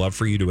reasons I would love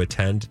for you to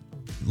attend.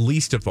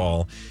 Least of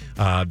all,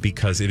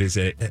 because it is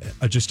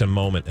just a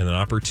moment and an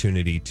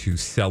opportunity to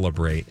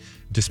celebrate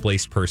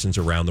displaced persons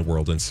around the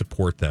world and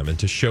support them and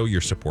to show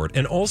your support.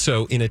 And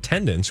also in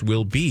attendance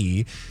will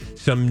be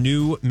some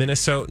new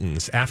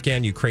Minnesotans,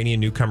 Afghan,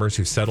 Ukrainian newcomers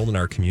who've settled in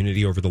our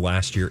community over the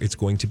last year. It's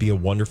going to be a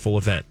wonderful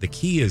event. The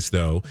key is,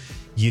 though,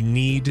 you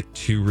need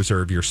to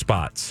reserve your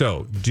spot.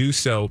 So do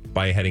so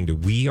by heading to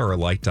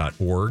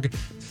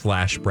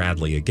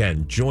wearealight.org/Bradley.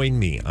 Again, join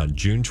me on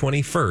June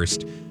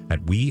 21st at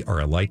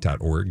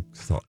wearealight.org.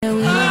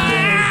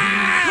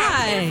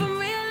 Hi.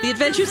 The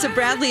Adventures of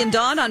Bradley and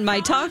Dawn on My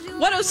Talk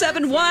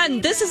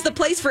 107.1. This is the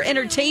place for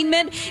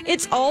entertainment.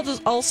 It's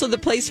also the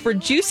place for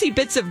juicy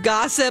bits of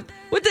gossip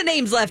with the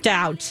names left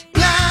out.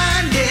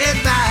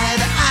 Blinded by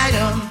the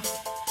item.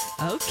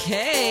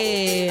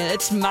 Okay,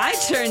 it's my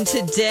turn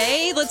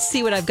today. Let's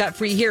see what I've got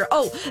for you here.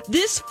 Oh,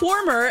 this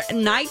former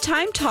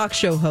nighttime talk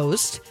show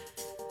host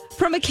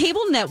from a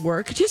cable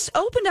network just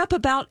opened up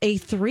about a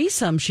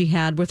threesome she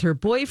had with her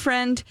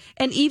boyfriend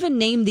and even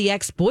named the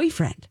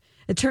ex-boyfriend.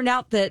 It turned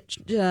out that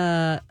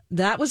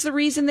that was the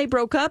reason they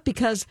broke up,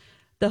 because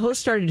the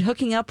host started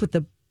hooking up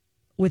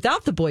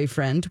without the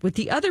boyfriend with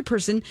the other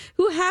person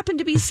who happened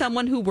to be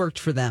someone who worked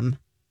for them.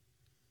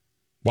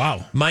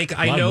 Wow. Mike,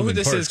 I know who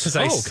this is because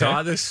I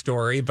saw this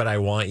story, but I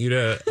want you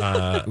to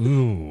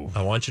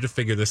I want you to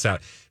figure this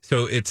out.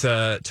 So it's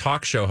a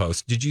talk show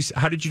host.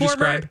 How did you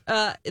describe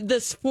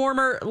this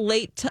former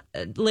late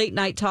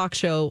night talk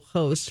show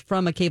host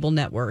from a cable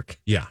network?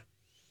 Yeah.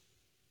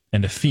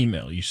 And a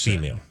female, you said.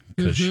 Female.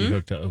 Because she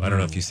hooked up. I don't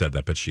know if you said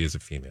that, but she is a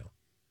female.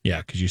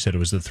 Yeah, because you said it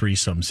was the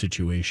threesome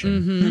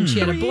situation. And she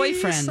had a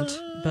boyfriend,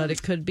 but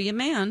it could be a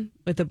man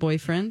with a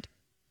boyfriend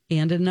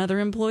and another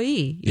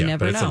employee. You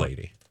never know. But it's a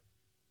lady.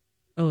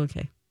 Oh,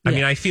 okay. I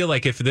mean, I feel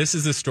like if this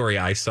is the story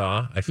I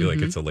saw, I feel like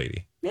it's a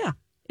lady. Yeah,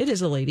 it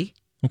is a lady.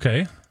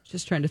 Okay.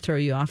 Just trying to throw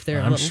you off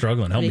there. I'm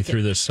struggling. Help me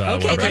through this.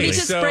 Okay, let me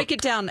just break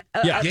it down.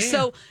 Yeah.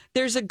 So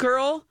there's a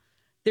girl,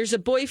 there's a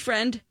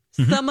boyfriend,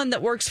 someone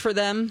that works for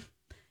them.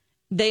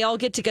 They all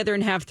get together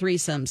and have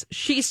threesomes.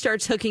 She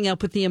starts hooking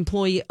up with the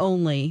employee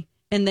only.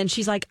 And then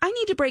she's like, I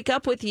need to break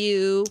up with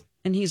you.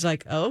 And he's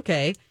like, oh,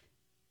 okay.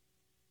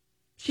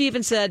 She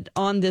even said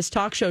on this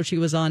talk show she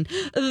was on,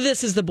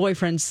 this is the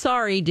boyfriend.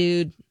 Sorry,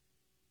 dude.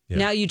 Yeah.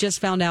 Now you just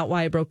found out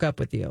why I broke up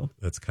with you.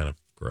 That's kind of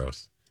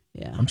gross.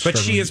 Yeah. But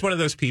she is one of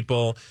those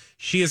people.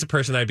 She is a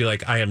person I'd be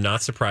like, I am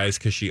not surprised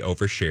because she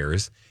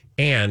overshares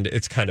and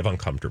it's kind of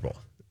uncomfortable.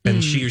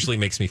 And she usually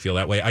makes me feel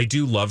that way. I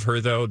do love her,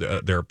 though.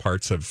 There are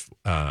parts of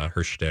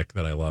her shtick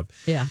that I love.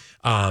 Yeah.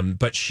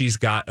 But she's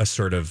got a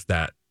sort of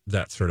that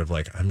sort of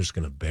like, I'm just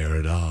going to bear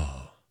it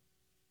all.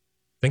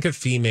 Think of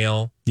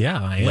female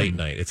late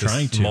night. It's a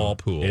small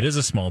pool. It is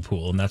a small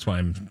pool, and that's why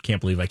I can't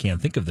believe I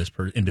can't think of this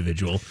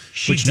individual.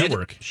 Which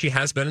network? She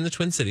has been in the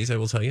Twin Cities, I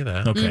will tell you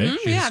that. Okay.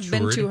 Yeah, I've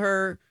been to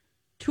her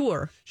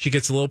tour. She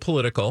gets a little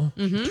political.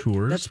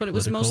 Tours. That's what it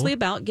was mostly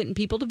about, getting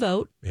people to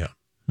vote. Yeah.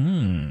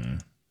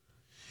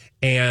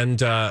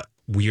 And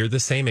we're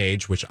the same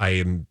age, which I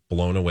am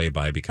blown away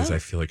by because I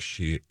feel like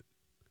she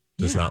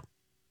does not.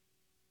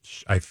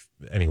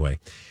 Anyway,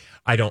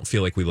 I don't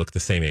feel like we look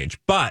the same age,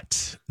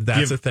 but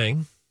that's a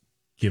thing.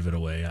 Give it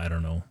away. I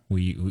don't know.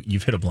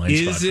 You've hit a blind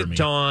spot for me. Is it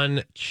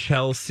Dawn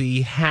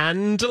Chelsea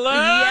Handler?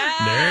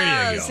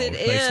 Yes, there you go.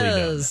 it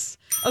Nicely is.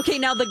 Okay,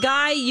 now the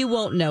guy, you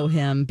won't know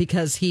him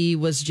because he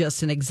was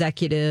just an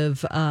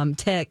executive,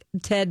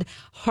 Ted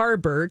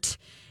Harbert,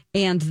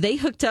 and they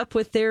hooked up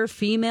with their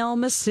female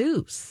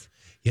masseuse.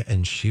 Yeah,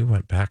 and she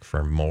went back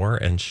for more,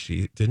 and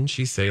she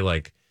say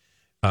like,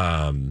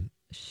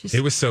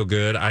 It was so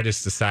good. I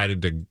just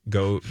decided to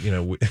go,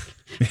 we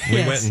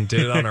went and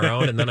did it on our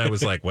own. And then I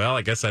was like, well,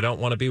 I guess I don't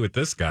want to be with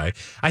this guy.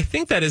 I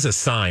think that is a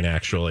sign,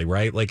 actually,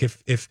 right? Like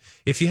if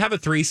you have a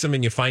threesome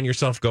and you find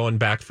yourself going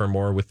back for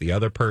more with the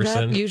other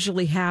person. That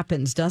usually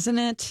happens, doesn't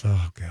it?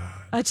 Oh, God.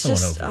 It's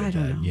just, I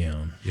don't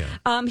know. Yeah.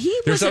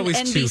 There's always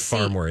NBC. two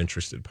far more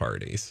interested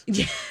parties.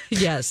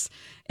 Yes.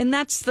 And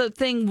that's the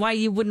thing why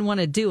you wouldn't want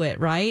to do it,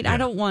 right? Yeah.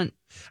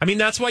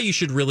 That's why you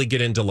should really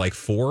get into like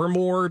 4 or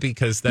more,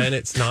 because then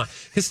it's not,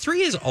 because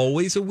 3 is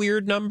always a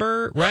weird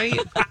number, right?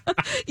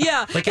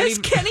 Yeah. Like as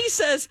Kenny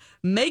says,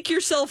 make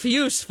yourself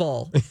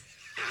useful.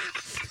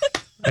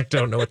 I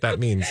don't know what that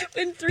means.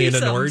 In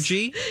an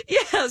orgy?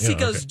 Yes. He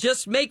goes,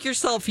 just make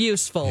yourself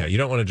useful. Yeah. You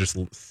don't want to just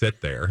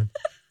sit there.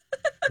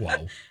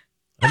 Wow.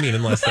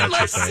 Unless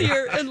that's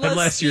your thing.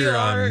 Unless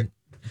you're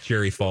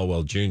Jerry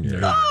Falwell Jr.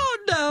 Oh,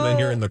 no. Then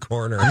you're in the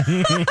corner.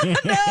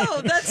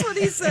 No, that's what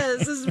he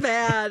says is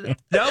bad.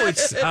 No,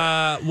 it's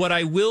what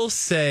I will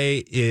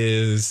say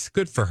is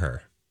good for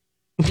her.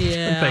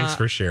 Yeah. Thanks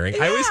for sharing.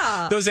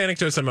 Yeah. Those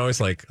anecdotes, I'm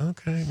always like,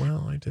 okay,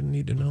 well, I didn't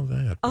need to know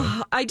that.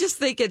 I just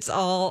think it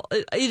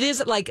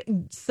is like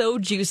so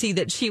juicy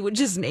that she would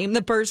just name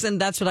the person.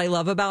 That's what I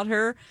love about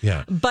her.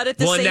 Yeah. But at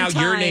the same time. Well,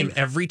 now your name,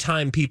 every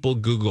time people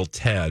Google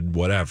Ted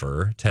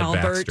Albert.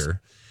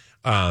 Baxter,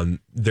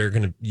 they're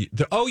going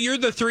to, you're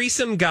the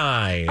threesome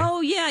guy.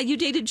 Oh, yeah. You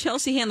dated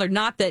Chelsea Handler.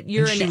 Not that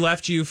she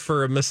left you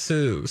for a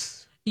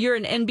masseuse. You're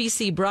an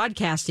NBC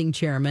broadcasting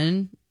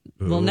chairman.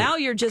 Ooh. Well, now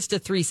you're just a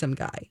threesome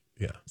guy.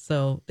 Yeah.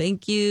 So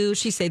thank you.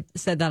 She said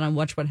that on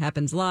Watch What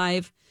Happens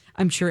Live.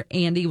 I'm sure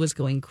Andy was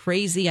going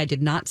crazy. I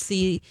did not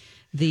see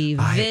the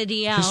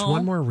video. Just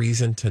one more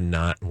reason to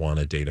not want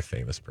to date a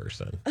famous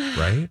person,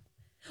 right?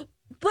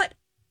 But,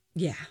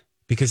 yeah.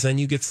 Because then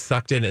you get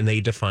sucked in and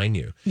they define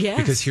you. Yes.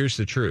 Because here's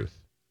the truth.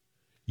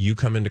 You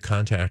come into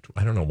contact,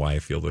 I don't know why I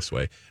feel this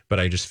way, but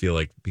I just feel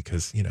like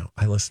because,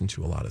 I listen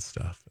to a lot of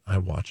stuff. I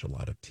watch a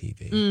lot of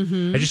TV.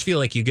 Mm-hmm. I just feel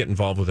like you get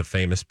involved with a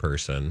famous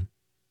person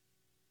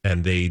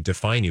and they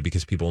define you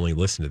because people only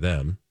listen to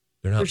them.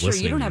 They're not listening to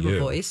you. You don't have a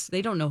voice.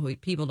 They don't know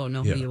people don't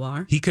know who you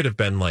are. He could have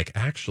been like,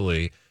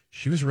 actually,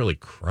 she was really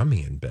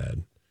crummy in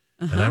bed.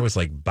 Uh-huh. And I was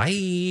like,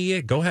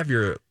 bye, go have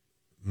your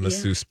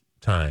masseuse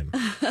time.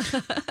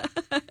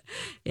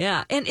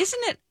 Yeah. And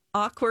isn't it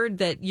awkward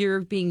that you're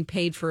being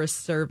paid for a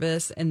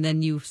service and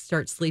then you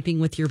start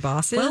sleeping with your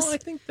bosses? Well, I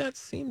think that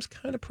seems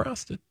kind of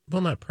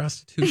not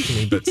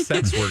prostitution-y, but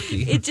sex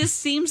worky. It just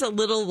seems a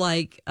little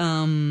like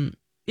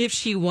if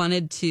she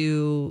wanted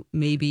to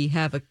maybe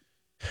have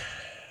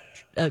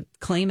a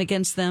claim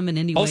against them in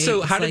any way.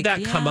 Also, how did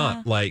that come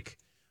up? Like,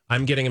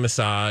 I'm getting a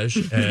massage.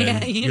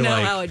 And you know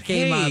how it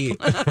came up.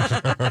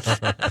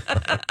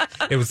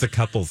 It was a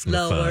couple's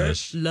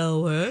massage.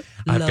 Lower.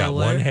 I've got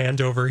one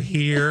hand over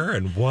here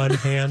and one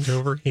hand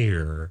over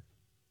here.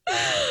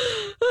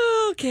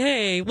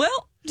 Okay.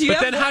 Well,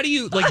 how do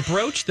you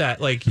broach that?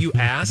 Like, you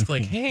ask,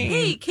 like,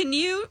 hey,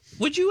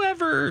 would you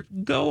ever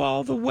go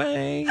all the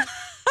way?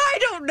 I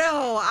don't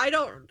know.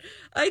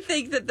 I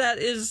think that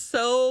is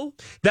so.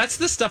 That's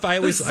the stuff I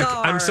always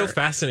I'm so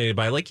fascinated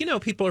by. Like,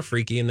 people are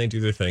freaky and they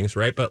do their things,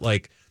 right? But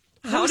like,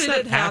 how did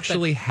it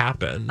actually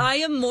happen? I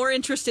am more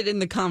interested in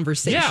the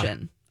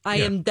conversation.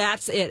 Yeah.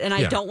 That's it. And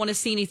I don't want to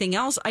see anything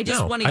else. I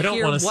just want to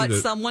hear what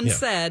someone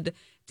said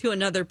to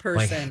another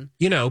person.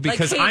 Like,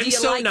 because I'm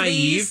so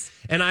naive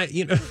and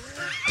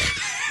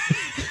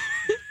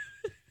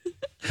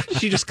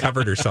she just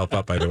covered herself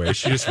up, by the way.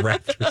 She just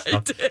wrapped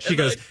herself. She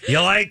goes, you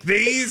like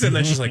these? And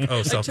then she's like,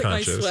 oh,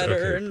 self-conscious. I took my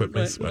sweater okay, put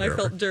my sweater and I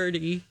felt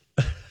dirty.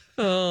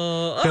 Oh,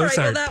 all those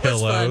right. aren't Well, that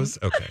pillows. was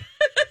fun. Okay.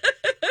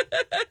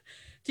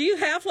 Do you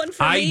have one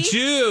for me? I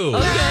do.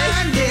 Okay.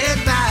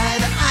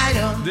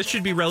 This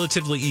should be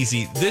relatively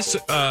easy. This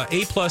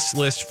A-plus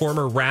list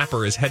former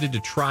rapper is headed to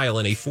trial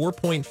in a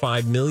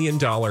 $4.5 million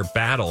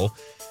battle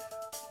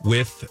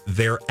with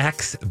their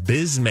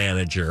ex-biz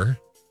manager,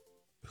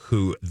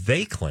 who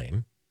they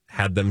claim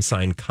had them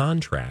sign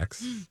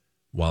contracts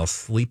while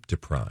sleep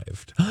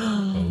deprived.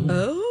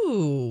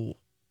 Oh.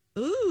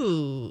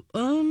 Ooh.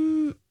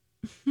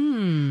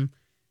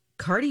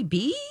 Cardi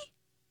B?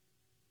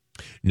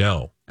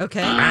 No.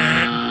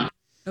 Okay.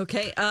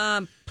 Okay.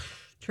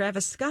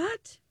 Travis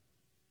Scott?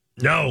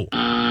 No.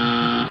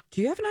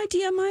 Do you have an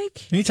idea,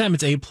 Mike? Anytime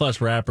it's A-plus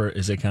rapper,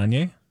 is it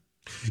Kanye?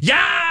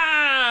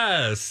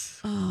 Yes!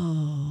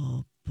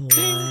 Oh, boy.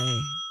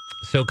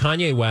 So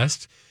Kanye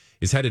West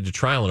is headed to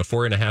trial in a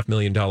 $4.5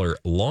 million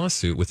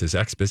lawsuit with his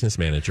ex-business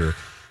manager,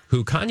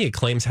 who Kanye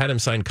claims had him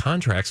sign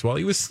contracts while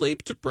he was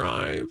sleep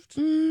deprived.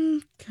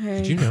 Okay.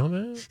 Did you know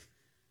that?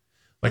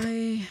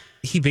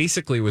 He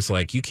basically was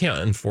like, you can't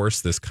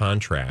enforce this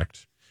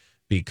contract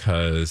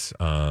because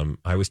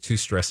I was too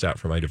stressed out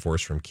for my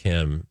divorce from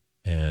Kim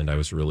and I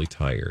was really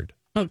tired.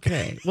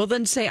 Okay. Well,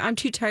 then say, I'm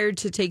too tired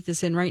to take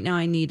this in right now.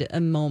 I need a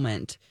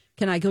moment.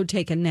 Can I go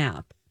take a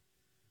nap?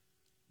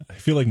 I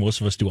feel like most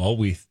of us do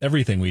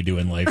everything we do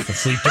in life with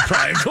sleep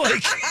deprived.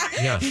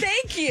 Yeah.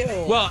 Thank you.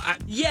 Well,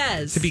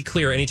 yes. To be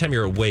clear, anytime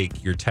you're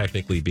awake, you're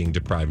technically being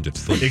deprived of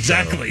sleep.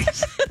 Exactly.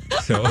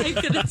 So I'm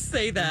going to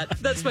say that.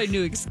 That's my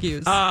new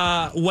excuse.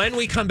 When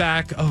we come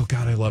back, oh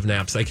God, I love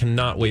naps. I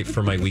cannot wait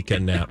for my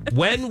weekend nap.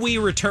 When we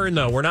return,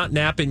 though, we're not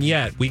napping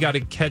yet. We got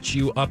to catch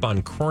you up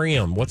on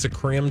Cram. What's a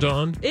Cram,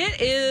 Dawn?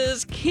 It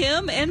is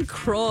Kim and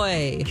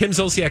Croy. Kim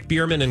Zolciak,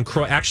 Bierman, and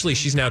Croy. Actually,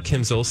 she's now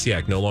Kim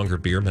Zolciak, no longer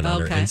Bierman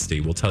on her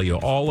Insta. We'll tell you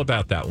all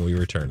about that when we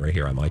return right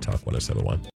here on My Talk 1071.